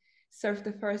to surf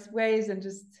the first waves and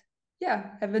just,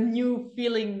 have a new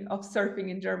feeling of surfing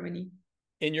in Germany.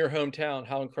 In your hometown.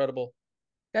 How incredible.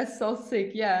 That's so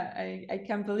sick. Yeah, I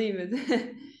can't believe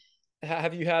it.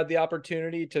 Have you had the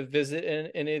opportunity to visit in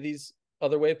any of these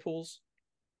other wave pools?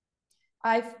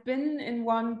 I've been in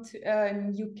one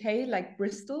in UK, like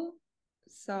Bristol.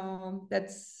 So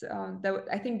that's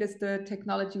I think that's the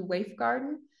technology wave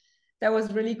garden. That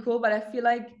was really cool, but I feel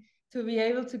like to be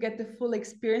able to get the full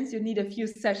experience, you need a few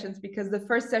sessions, because the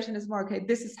first session is more, okay,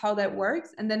 this is how that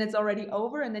works, and then it's already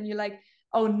over, and then you're like,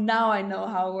 oh, now I know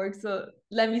how it works, so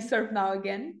let me surf now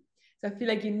again. So I feel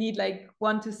like you need like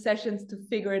 1-2 sessions to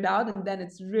figure it out, and then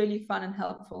it's really fun and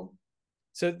helpful.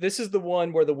 So this is the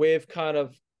one where the wave kind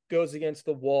of goes against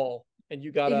the wall and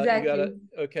you gotta Exactly.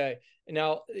 okay.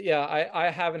 Now, yeah, I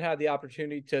haven't had the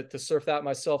opportunity to surf that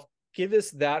myself. Give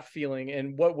us that feeling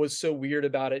and what was so weird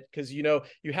about it, because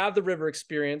you have the river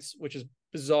experience, which is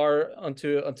bizarre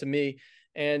unto me,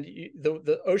 and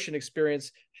the ocean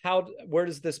experience. Where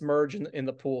does this merge in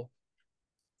the pool?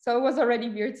 So it was already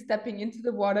weird stepping into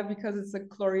the water because it's a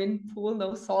chlorine pool,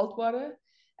 no salt water.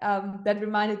 That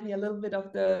reminded me a little bit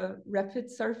of the rapid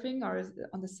surfing or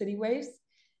on the city waves.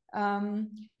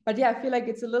 But yeah, I feel like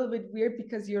it's a little bit weird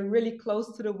because you're really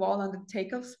close to the wall on the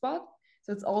takeoff spot.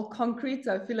 So it's all concrete.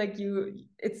 So I feel like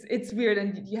it's weird,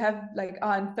 and you have like,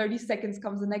 in 30 seconds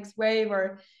comes the next wave,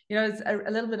 or it's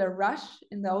a little bit of rush.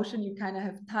 In the ocean, you kind of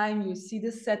have time. You see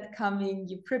the set coming,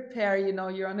 you prepare.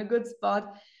 You're on a good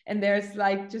spot, and there's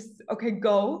like just, okay,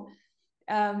 go.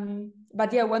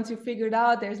 But yeah, once you figure it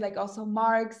out, there's like also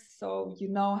marks, so you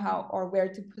know how or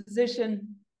where to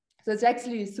position. So it's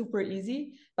actually super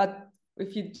easy. But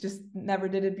if you just never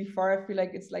did it before, I feel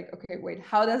like it's like, okay, wait,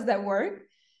 how does that work?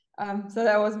 So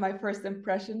that was my first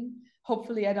impression.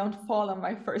 Hopefully I don't fall on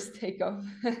my first takeoff.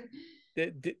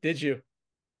 Did you?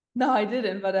 No, I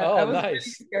didn't, but I Oh, was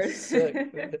nice. really Sick.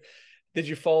 scared. Did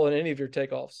you fall in any of your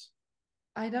takeoffs?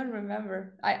 I don't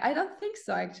remember. I don't think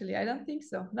so, actually. I don't think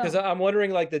so. Because No. I'm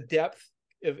wondering like the depth,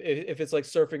 if it's like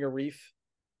surfing a reef.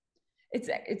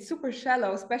 It's super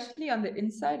shallow, especially on the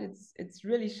inside. It's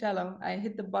really shallow. I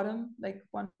hit the bottom like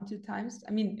 1-2 times.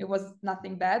 I mean, it was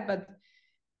nothing bad, but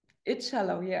it's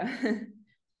shallow, yeah.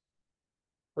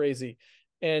 Crazy.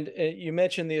 And you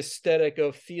mentioned the aesthetic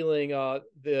of feeling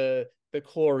the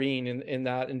chlorine in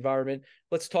that environment.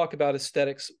 Let's talk about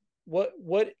aesthetics.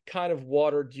 What kind of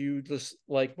water do you just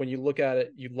like when you look at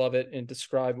it, you love it, and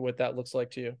describe what that looks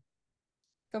like to you?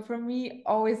 So for me,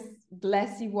 always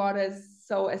glassy water is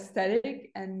so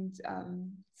aesthetic, and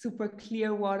super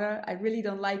clear water. I really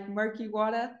don't like murky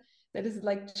water that is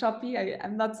like choppy.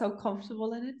 I'm not so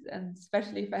comfortable in it. And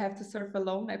especially if I have to surf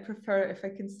alone, I prefer if I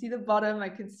can see the bottom, I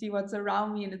can see what's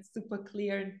around me, and it's super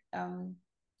clear.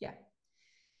 Yeah.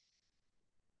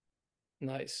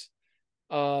 Nice.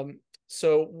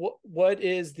 So what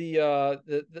is the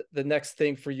next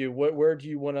thing for you? Where do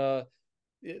you want to?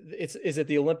 Is it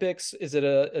the Olympics? Is it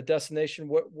a destination?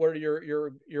 What are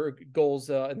your goals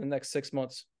in the next 6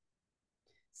 months?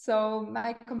 So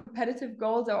my competitive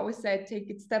goals, I always say I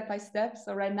take it step by step.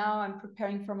 So right now I'm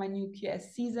preparing for my new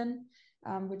QS season,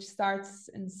 which starts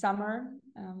in summer.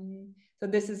 So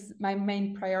this is my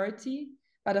main priority.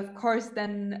 But of course,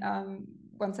 then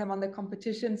once I'm on the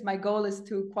competitions, my goal is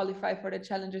to qualify for the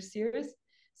Challenger Series.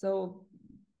 So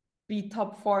be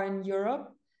top 4 in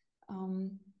Europe.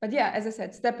 But yeah, as I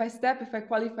said, step by step, if I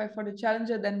qualify for the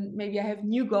Challenger, then maybe I have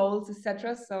new goals,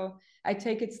 etc. So I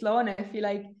take it slow, and I feel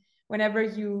like whenever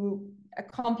you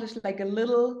accomplish like a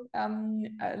little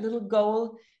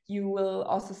goal, you will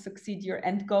also succeed your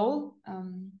end goal.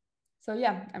 So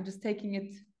yeah, I'm just taking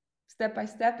it step by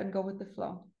step and go with the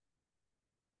flow.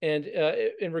 And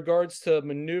in regards to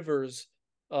maneuvers,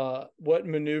 what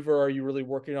maneuver are you really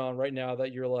working on right now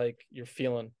that you're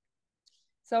feeling?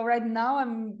 So right now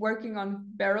I'm working on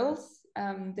barrels.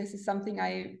 This is something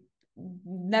I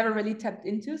never really tapped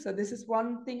into. So this is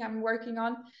one thing I'm working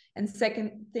on. And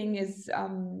second thing is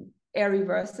air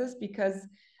reverses, because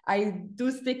I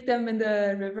do stick them in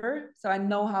the river. So I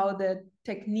know how the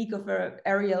technique of an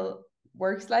aerial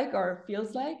works like or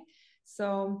feels like.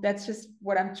 So that's just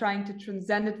what I'm trying to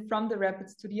transcend it from the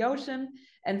rapids to the ocean.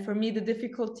 And for me, the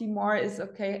difficulty more is,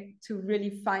 okay, to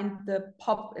really find the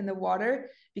pop in the water,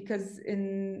 because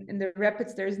in the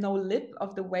rapids, there is no lip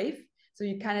of the wave. So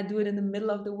you kind of do it in the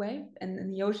middle of the wave, and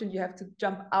in the ocean, you have to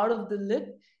jump out of the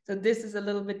lip. So this is a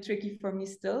little bit tricky for me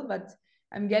still, but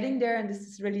I'm getting there, and this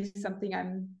is really something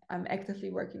I'm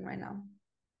actively working right now.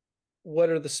 What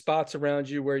are the spots around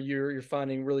you where you're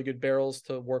finding really good barrels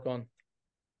to work on?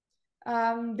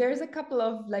 There's a couple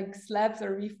of like slabs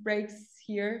or reef breaks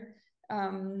here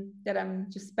that I'm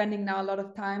just spending now a lot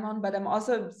of time on, but I'm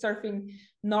also surfing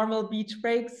normal beach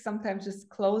breaks, sometimes just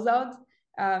close out,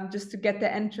 just to get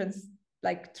the entrance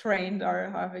like trained,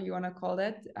 or however you want to call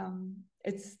it.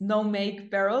 It's no make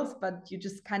barrels, but you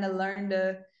just kind of learn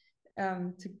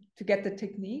to get the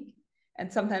technique.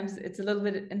 And sometimes it's a little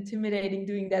bit intimidating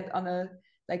doing that on a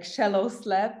like shallow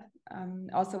slab.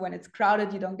 Also, when it's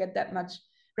crowded, you don't get that much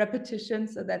repetition.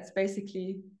 So that's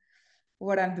basically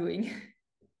what I'm doing.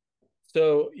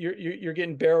 So you're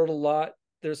getting barreled a lot.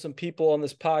 There's some people on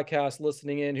this podcast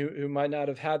listening in who might not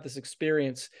have had this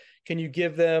experience. Can you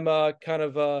give them kind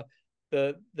of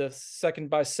the second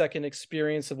by second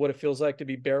experience of what it feels like to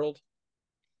be barreled?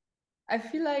 I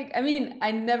feel like, I mean,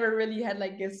 I never really had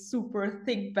like a super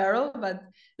thick barrel, but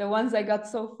the ones I got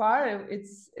so far,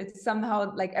 it's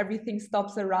somehow like everything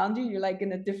stops around you. You're like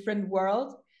in a different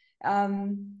world.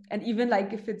 And even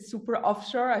like if it's super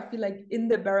offshore, I feel like in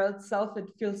the barrel itself, it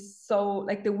feels so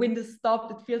like the wind is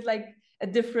stopped. It feels like a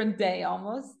different day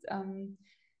almost.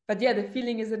 But yeah, the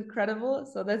feeling is incredible.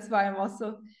 So that's why I'm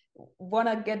also want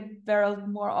to get barreled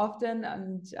more often,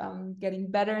 and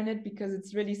getting better in it, because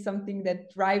it's really something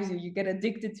that drives you. You get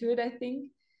addicted to it, I think.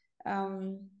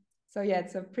 So yeah,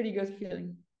 it's a pretty good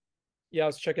feeling. Yeah, I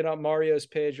was checking out Mario's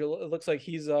page. It looks like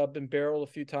he's been barreled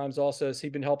a few times also. Has he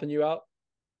been helping you out?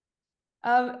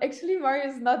 Actually, Mario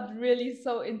is not really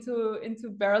so into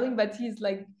barreling, but he's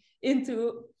like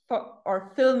into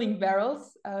or filming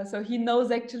barrels. So he knows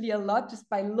actually a lot just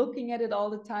by looking at it all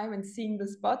the time and seeing the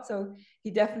spot. So he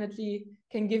definitely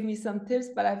can give me some tips.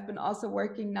 But I've been also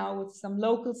working now with some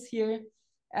locals here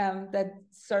that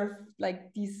surf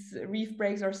like these reef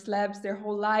breaks or slabs their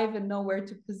whole life and know where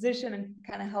to position, and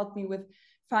kind of help me with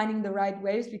finding the right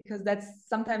waves, because that's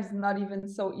sometimes not even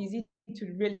so easy to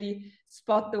really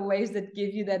spot the waves that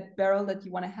give you that barrel that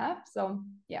you want to have. So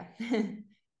yeah.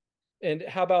 And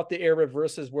how about the air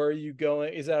reverses? Where are you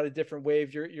going? Is that a different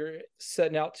wave you're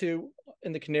setting out to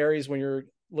in the Canaries when you're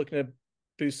looking to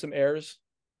boost some airs?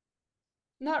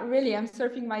 Not really. I'm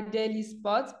surfing my daily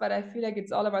spots, but I feel like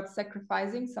it's all about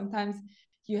sacrificing. Sometimes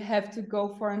you have to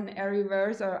go for an air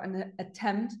reverse or an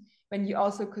attempt when you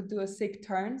also could do a sick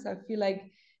turn. So I feel like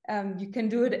you can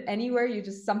do it anywhere. You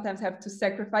just sometimes have to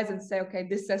sacrifice and say, okay,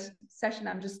 this session,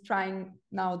 I'm just trying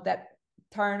now that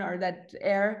turn or that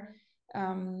air.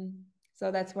 So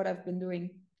that's what I've been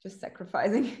doing, just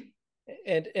sacrificing.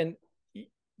 And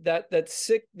that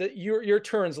sick, that your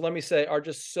turns, let me say, are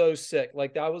just so sick.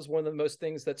 Like that was one of the most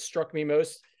things that struck me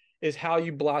most, is how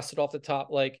you blasted off the top.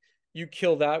 Like you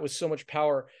kill that with so much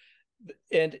power.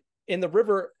 And in the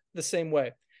river the same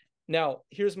way. Now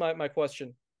here's my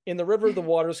question. In the river, the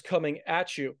water's coming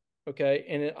at you, okay,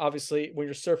 and obviously when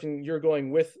you're surfing, you're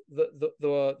going with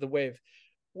the wave.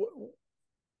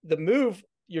 The move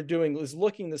you're doing is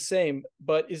looking the same,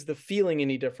 but is the feeling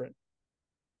any different?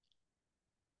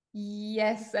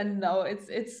 Yes and no.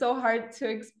 It's so hard to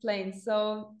explain.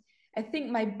 So I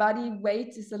think my body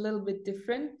weight is a little bit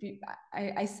different.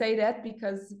 I say that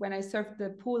because when I surf the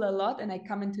pool a lot and I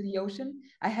come into the ocean,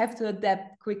 I have to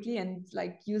adapt quickly and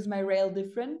like use my rail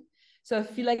different. So I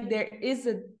feel like there is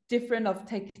a different of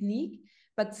technique,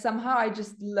 but somehow I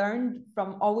just learned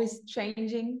from always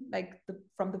changing, like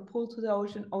from the pool to the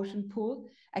ocean, ocean pool.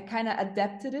 I kind of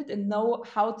adapted it and know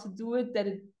how to do it that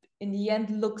it in the end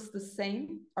looks the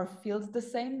same or feels the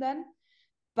same then.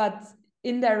 But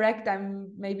indirect,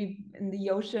 I'm maybe in the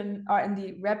ocean or in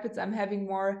the rapids, I'm having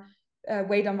more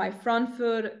weight on my front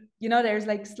foot. You know, there's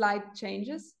like slight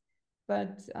changes,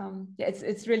 but yeah,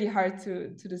 it's really hard to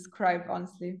describe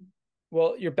honestly.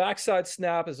 Well, your backside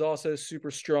snap is also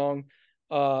super strong.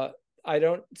 uh I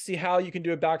don't see how you can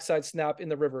do a backside snap in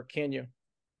the river, can you?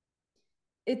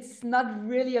 It's not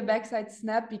really a backside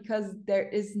snap because there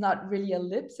is not really a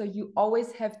lip. So you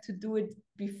always have to do it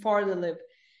before the lip.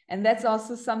 And that's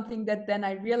also something that then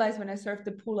I realized when I surfed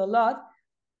the pool a lot.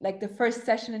 Like the first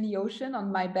session in the ocean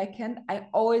on my backhand, I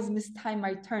always mistime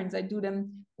my turns. I do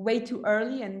them way too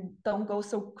early and don't go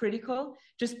so critical,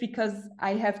 just because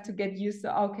I have to get used to,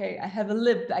 okay, I have a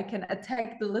lip, I can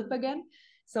attack the lip again.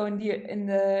 So in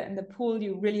the pool,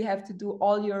 you really have to do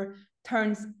all your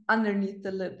turns underneath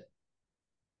the lip.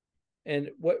 And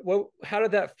how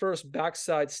did that first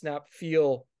backside snap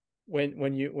feel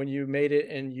when you made it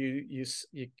and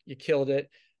you killed it?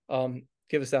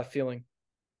 Give us that feeling.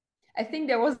 I think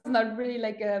there was not really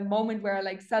like a moment where I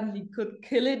like suddenly could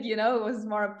kill it, you know, it was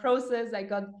more a process. I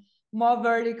got more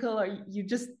vertical, or you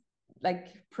just like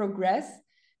progress.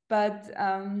 But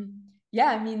yeah,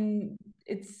 I mean,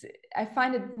 it's, I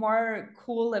find it more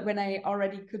cool that when I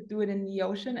already could do it in the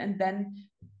ocean, and then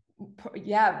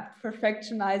yeah,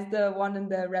 perfectionize the one in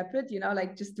the rapid, you know,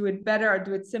 like just do it better or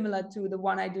do it similar to the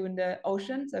one I do in the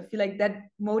ocean. So I feel like that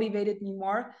motivated me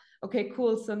more. Okay,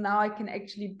 cool. So now I can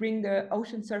actually bring the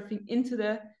ocean surfing into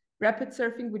the rapid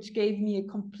surfing, which gave me a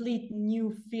complete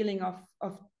new feeling of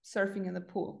surfing in the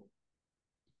pool.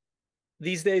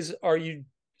 These days, are you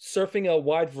surfing a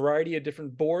wide variety of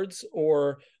different boards,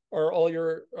 or are all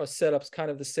your setups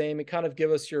kind of the same? And kind of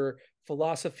give us your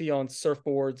philosophy on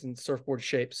surfboards and surfboard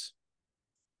shapes.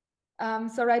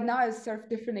 So right now I surf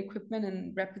different equipment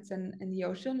in rapids and in the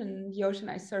ocean. In the ocean,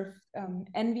 I surf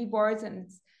Envy boards, and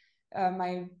it's,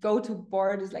 my go-to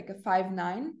board is like a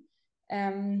 5.9.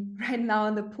 Right now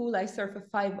in the pool, I surf a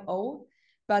 5.0,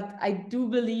 but I do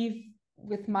believe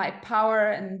with my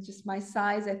power and just my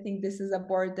size, I think this is a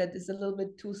board that is a little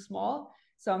bit too small.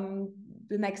 So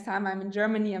the next time I'm in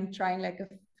Germany, I'm trying like a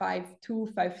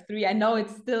 5.2, 5.3. I know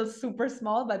it's still super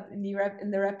small, but in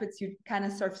the rapids, you kind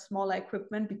of surf smaller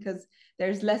equipment because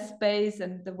there's less space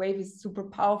and the wave is super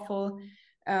powerful.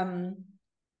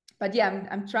 But yeah,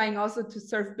 I'm trying also to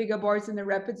surf bigger boards in the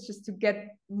rapids just to get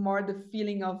more the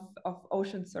feeling of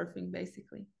ocean surfing,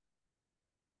 basically.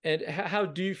 And how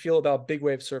do you feel about big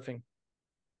wave surfing?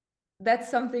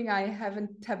 That's something I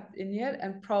haven't tapped in yet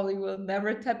and probably will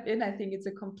never tap in. I think it's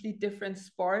a complete different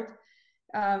sport.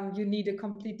 You need a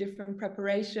complete different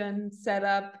preparation,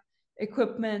 setup,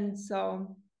 equipment.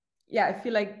 So yeah, I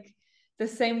feel like the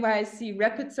same way I see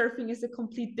rapid surfing is a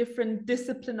complete different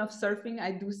discipline of surfing,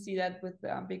 I do see that with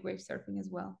big wave surfing as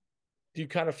well. Do you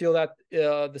kind of feel that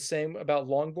the same about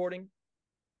longboarding?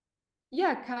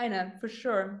 Yeah, kind of, for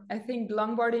sure. I think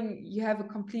longboarding, you have a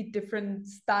complete different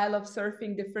style of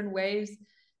surfing, different waves.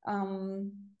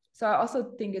 Um, so I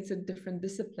also think it's a different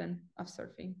discipline of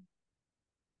surfing.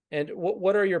 And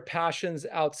what are your passions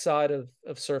outside of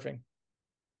surfing?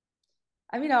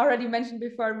 I mean, I already mentioned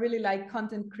before, I really like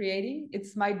content creating.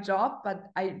 It's my job, but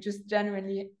I just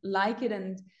genuinely like it.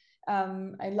 And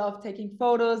I love taking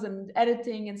photos and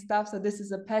editing and stuff. So this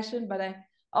is a passion, but I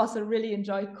also really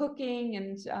enjoy cooking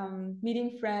and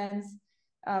meeting friends,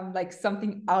 like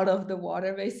something out of the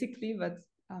water, basically. But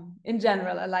in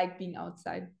general, I like being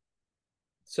outside.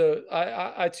 So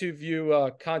I too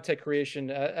view content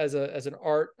creation as an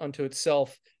art unto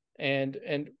itself. And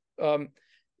um,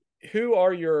 who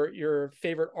are your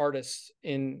favorite artists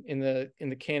in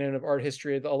the canon of art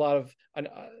history? There's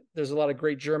a lot of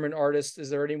great German artists. Is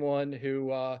there anyone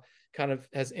who kind of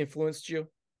has influenced you?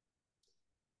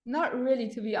 Not really,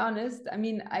 to be honest. I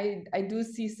mean, I do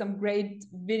see some great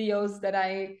videos that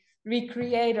I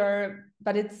recreate, or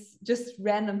but it's just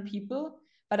random people.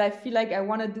 But I feel like I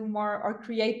want to do more or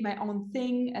create my own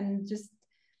thing and just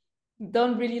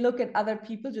don't really look at other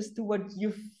people. Just do what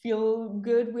you feel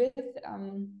good with.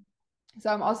 So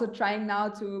I'm also trying now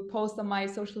to post on my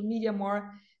social media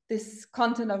more this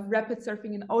content of rapid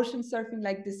surfing and ocean surfing,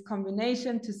 like this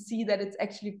combination, to see that it's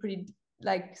actually pretty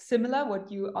like similar, what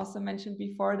you also mentioned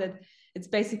before, that it's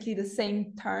basically the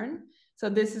same turn. So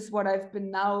this is what I've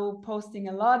been now posting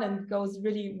a lot, and goes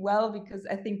really well because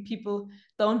I think people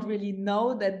don't really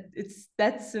know that it's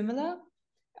that similar.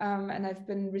 And I've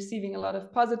been receiving a lot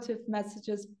of positive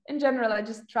messages. In general, I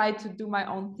just try to do my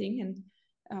own thing,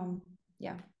 and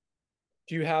yeah.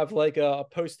 Do you have like a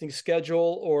posting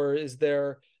schedule, or is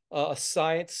there a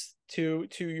science to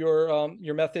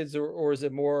your methods, or is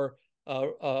it more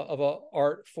of a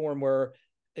art form where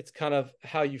it's kind of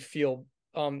how you feel?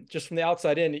 Just from the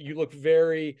outside in, you look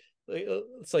very.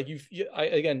 It's like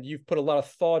you've put a lot of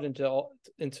thought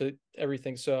into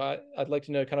everything. So I'd like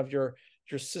to know kind of your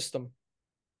system.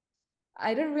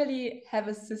 I don't really have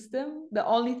a system. The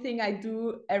only thing I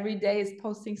do every day is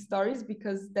posting stories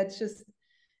because that's just,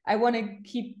 I want to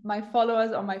keep my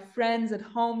followers or my friends at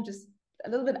home just a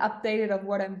little bit updated of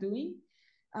what I'm doing.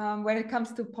 When it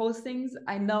comes to postings,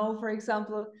 I know, for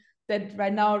example, that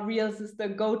right now Reels is the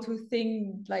go-to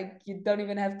thing. Like you don't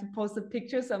even have to post a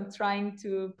picture. So I'm trying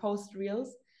to post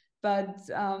Reels, but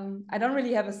I don't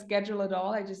really have a schedule at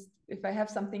all. I just, if I have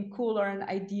something cool or an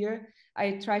idea,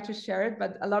 I try to share it.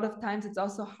 But a lot of times it's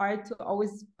also hard to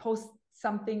always post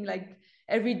something like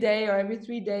every day or every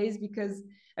 3 days, because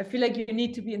I feel like you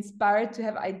need to be inspired to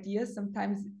have ideas.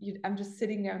 Sometimes I'm just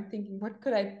sitting there and thinking, what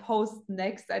could I post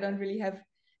next? I don't really have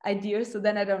ideas. So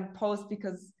then I don't post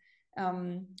because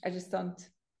I just don't,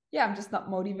 yeah, I'm just not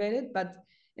motivated. But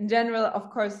in general, of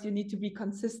course, you need to be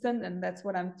consistent, and that's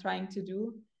what I'm trying to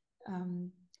do.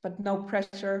 But no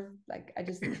pressure. Like I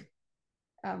just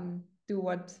do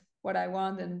what I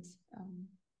want and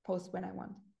post when I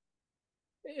want.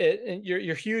 And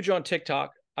you're huge on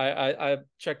TikTok. I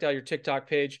checked out your TikTok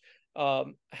page.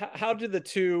 How do the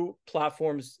two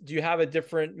platforms? Do you have a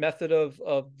different method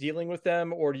of dealing with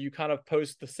them, or do you kind of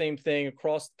post the same thing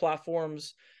across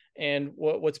platforms? And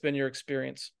what's been your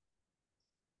experience?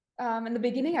 In the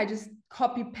beginning, I just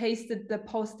copy pasted the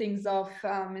postings of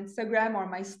Instagram or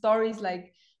my stories,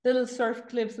 like little surf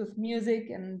clips with music,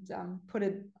 and put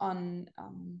it on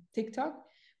TikTok.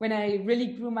 When I really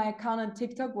grew my account on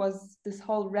TikTok was this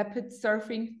whole rapid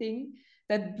surfing thing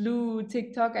that blew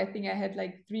TikTok. I think I had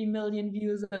like 3 million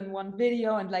views on one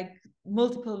video and like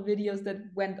multiple videos that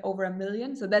went over 1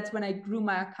 million. So that's when I grew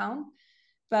my account.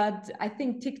 But I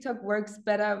think TikTok works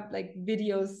better, like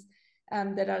videos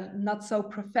that are not so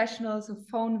professional, so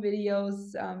phone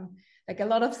videos, like a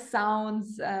lot of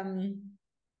sounds,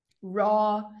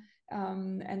 raw.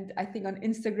 And I think on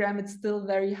Instagram, it's still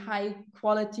very high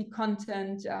quality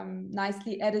content,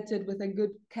 nicely edited with a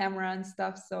good camera and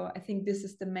stuff. So I think this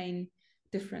is the main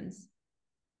difference.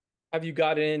 Have you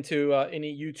gotten into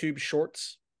any YouTube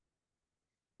shorts?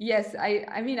 Yes,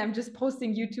 I mean, I'm just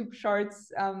posting YouTube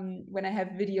shorts when I have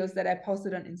videos that I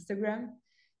posted on Instagram.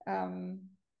 Um,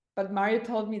 but Mario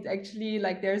told me it's actually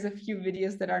like there's a few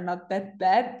videos that are not that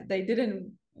bad. They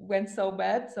didn't went so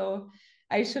bad. So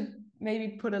I should maybe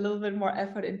put a little bit more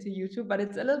effort into YouTube, but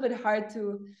it's a little bit hard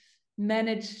to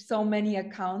manage so many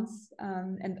accounts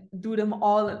and do them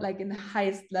all like in the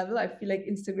highest level. I feel like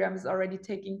Instagram is already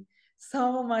taking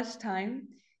so much time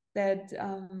that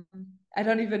I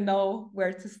don't even know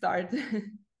where to start.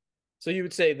 So you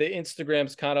would say the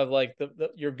Instagram's kind of like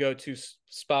your go-to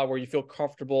spot where you feel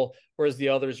comfortable, whereas the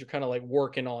others you're kind of like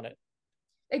working on it.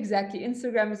 Exactly.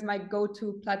 Instagram is my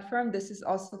go-to platform. This is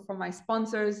also for my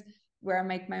sponsors where I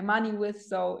make my money with.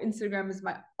 So Instagram is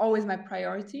my always my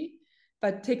priority.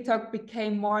 But TikTok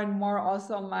became more and more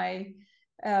also my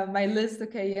list.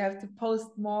 Okay, you have to post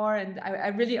more, and I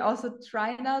really also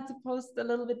try now to post a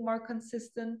little bit more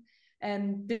consistent.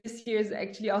 And this year is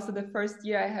actually also the first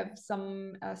year I have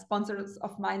some sponsors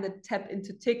of mine that tap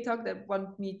into TikTok that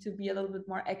want me to be a little bit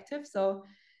more active. So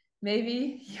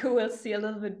maybe you will see a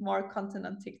little bit more content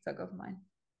on TikTok of mine.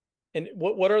 And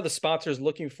what are the sponsors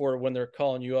looking for when they're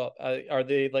calling you up? Are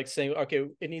they like saying, okay,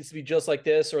 it needs to be just like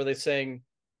this, or are they saying,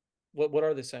 what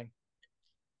are they saying?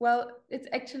 Well, it's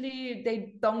actually,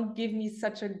 they don't give me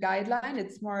such a guideline.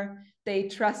 It's more, they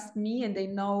trust me and they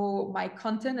know my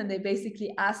content and they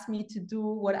basically ask me to do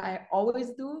what I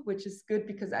always do, which is good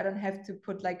because I don't have to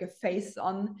put like a face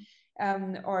on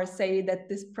or say that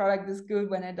this product is good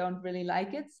when I don't really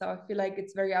like it. So I feel like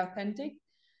it's very authentic.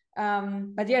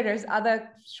 But yeah, there's other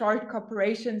short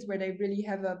corporations where they really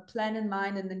have a plan in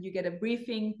mind, and then you get a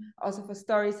briefing also for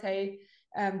stories. Hey,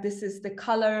 this is the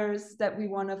colors that we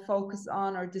want to focus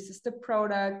on, or this is the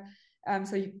product.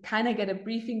 So you kind of get a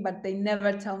briefing, but they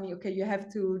never tell me, okay, you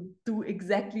have to do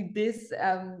exactly this.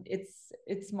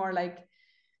 It's more like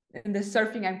in the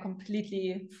surfing, I'm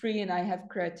completely free and I have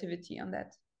creativity on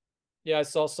that. Yeah, I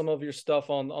saw some of your stuff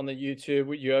on the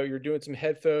YouTube. You're doing some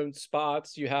headphone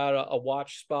spots. You had a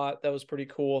watch spot that was pretty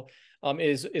cool.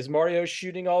 Is Mario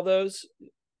shooting all those?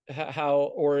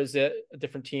 How, or is it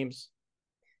different teams?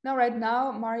 No, right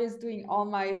now Mario is doing all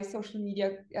my social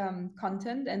media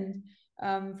content,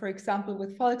 and for example,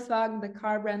 with Volkswagen, the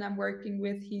car brand I'm working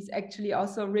with, he's actually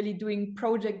also really doing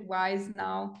project wise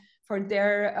now for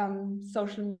their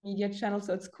social media channel.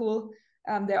 So it's cool.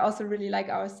 They also really like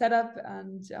our setup,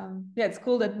 and yeah, it's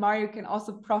cool that Mario can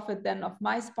also profit then of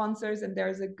my sponsors, and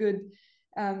there's a good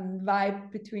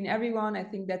vibe between everyone. I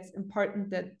think that's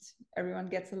important that everyone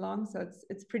gets along. So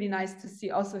it's pretty nice to see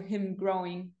also him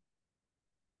growing.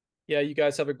 Yeah, you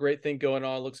guys have a great thing going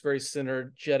on. It looks very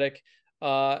synergetic.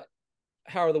 Uh,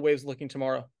 how are the waves looking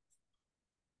tomorrow?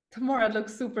 Tomorrow it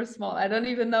looks super small. I don't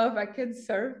even know if I can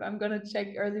surf. I'm gonna check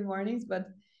early mornings, but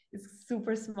it's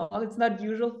super small. It's not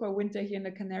usual for winter here in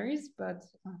the Canaries, but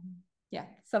yeah,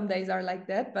 some days are like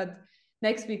that. But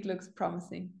next week looks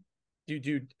promising. Do you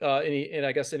do any, and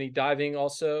I guess any diving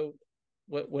also?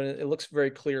 When it looks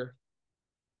very clear.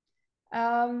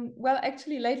 Well,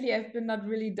 actually, lately I've been not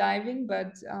really diving,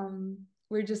 but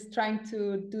we're just trying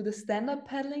to do the stand-up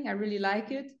paddling. I really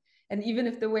like it. And even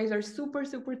if the waves are super,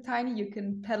 super tiny, you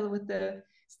can paddle with the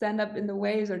stand-up in the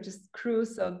waves or just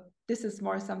cruise. So this is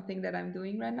more something that I'm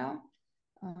doing right now.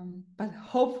 But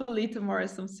hopefully tomorrow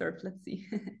is some surf. Let's see.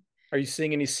 Are you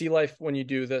seeing any sea life when you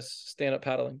do this stand-up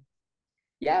paddling?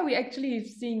 Yeah, we actually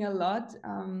seeing a lot.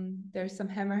 There's some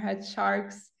hammerhead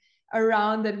sharks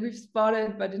around that we've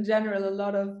spotted, but in general, a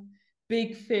lot of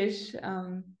big fish.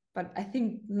 But I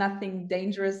think nothing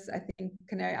dangerous. I think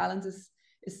Canary Islands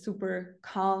is super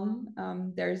calm.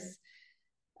 There's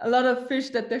a lot of fish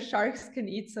that the sharks can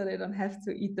eat, so they don't have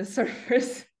to eat the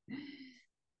surfers.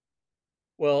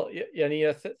 Well,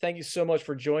 Janina, thank you so much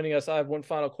for joining us. I have one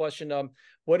final question.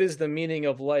 What is the meaning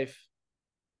of life?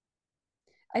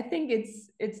 I think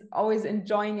it's always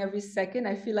enjoying every second.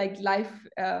 I feel like life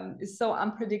is so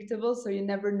unpredictable, so you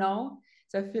never know.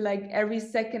 So I feel like every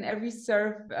second, every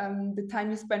surf, the time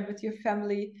you spend with your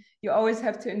family, you always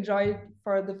have to enjoy it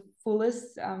for the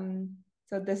fullest.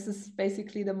 So this is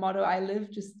basically the motto I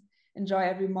live: just enjoy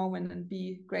every moment and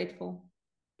be grateful.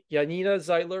 Janina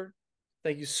Zeitler,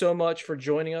 thank you so much for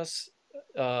joining us.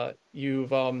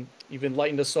 You've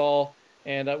enlightened us all,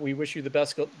 and we wish you the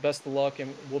best of luck.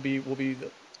 And we'll be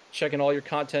checking all your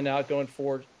content out going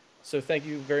forward. So thank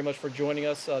you very much for joining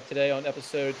us today on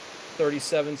episode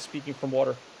 37, Speaking from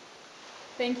Water.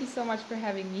 Thank you so much for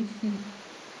having me.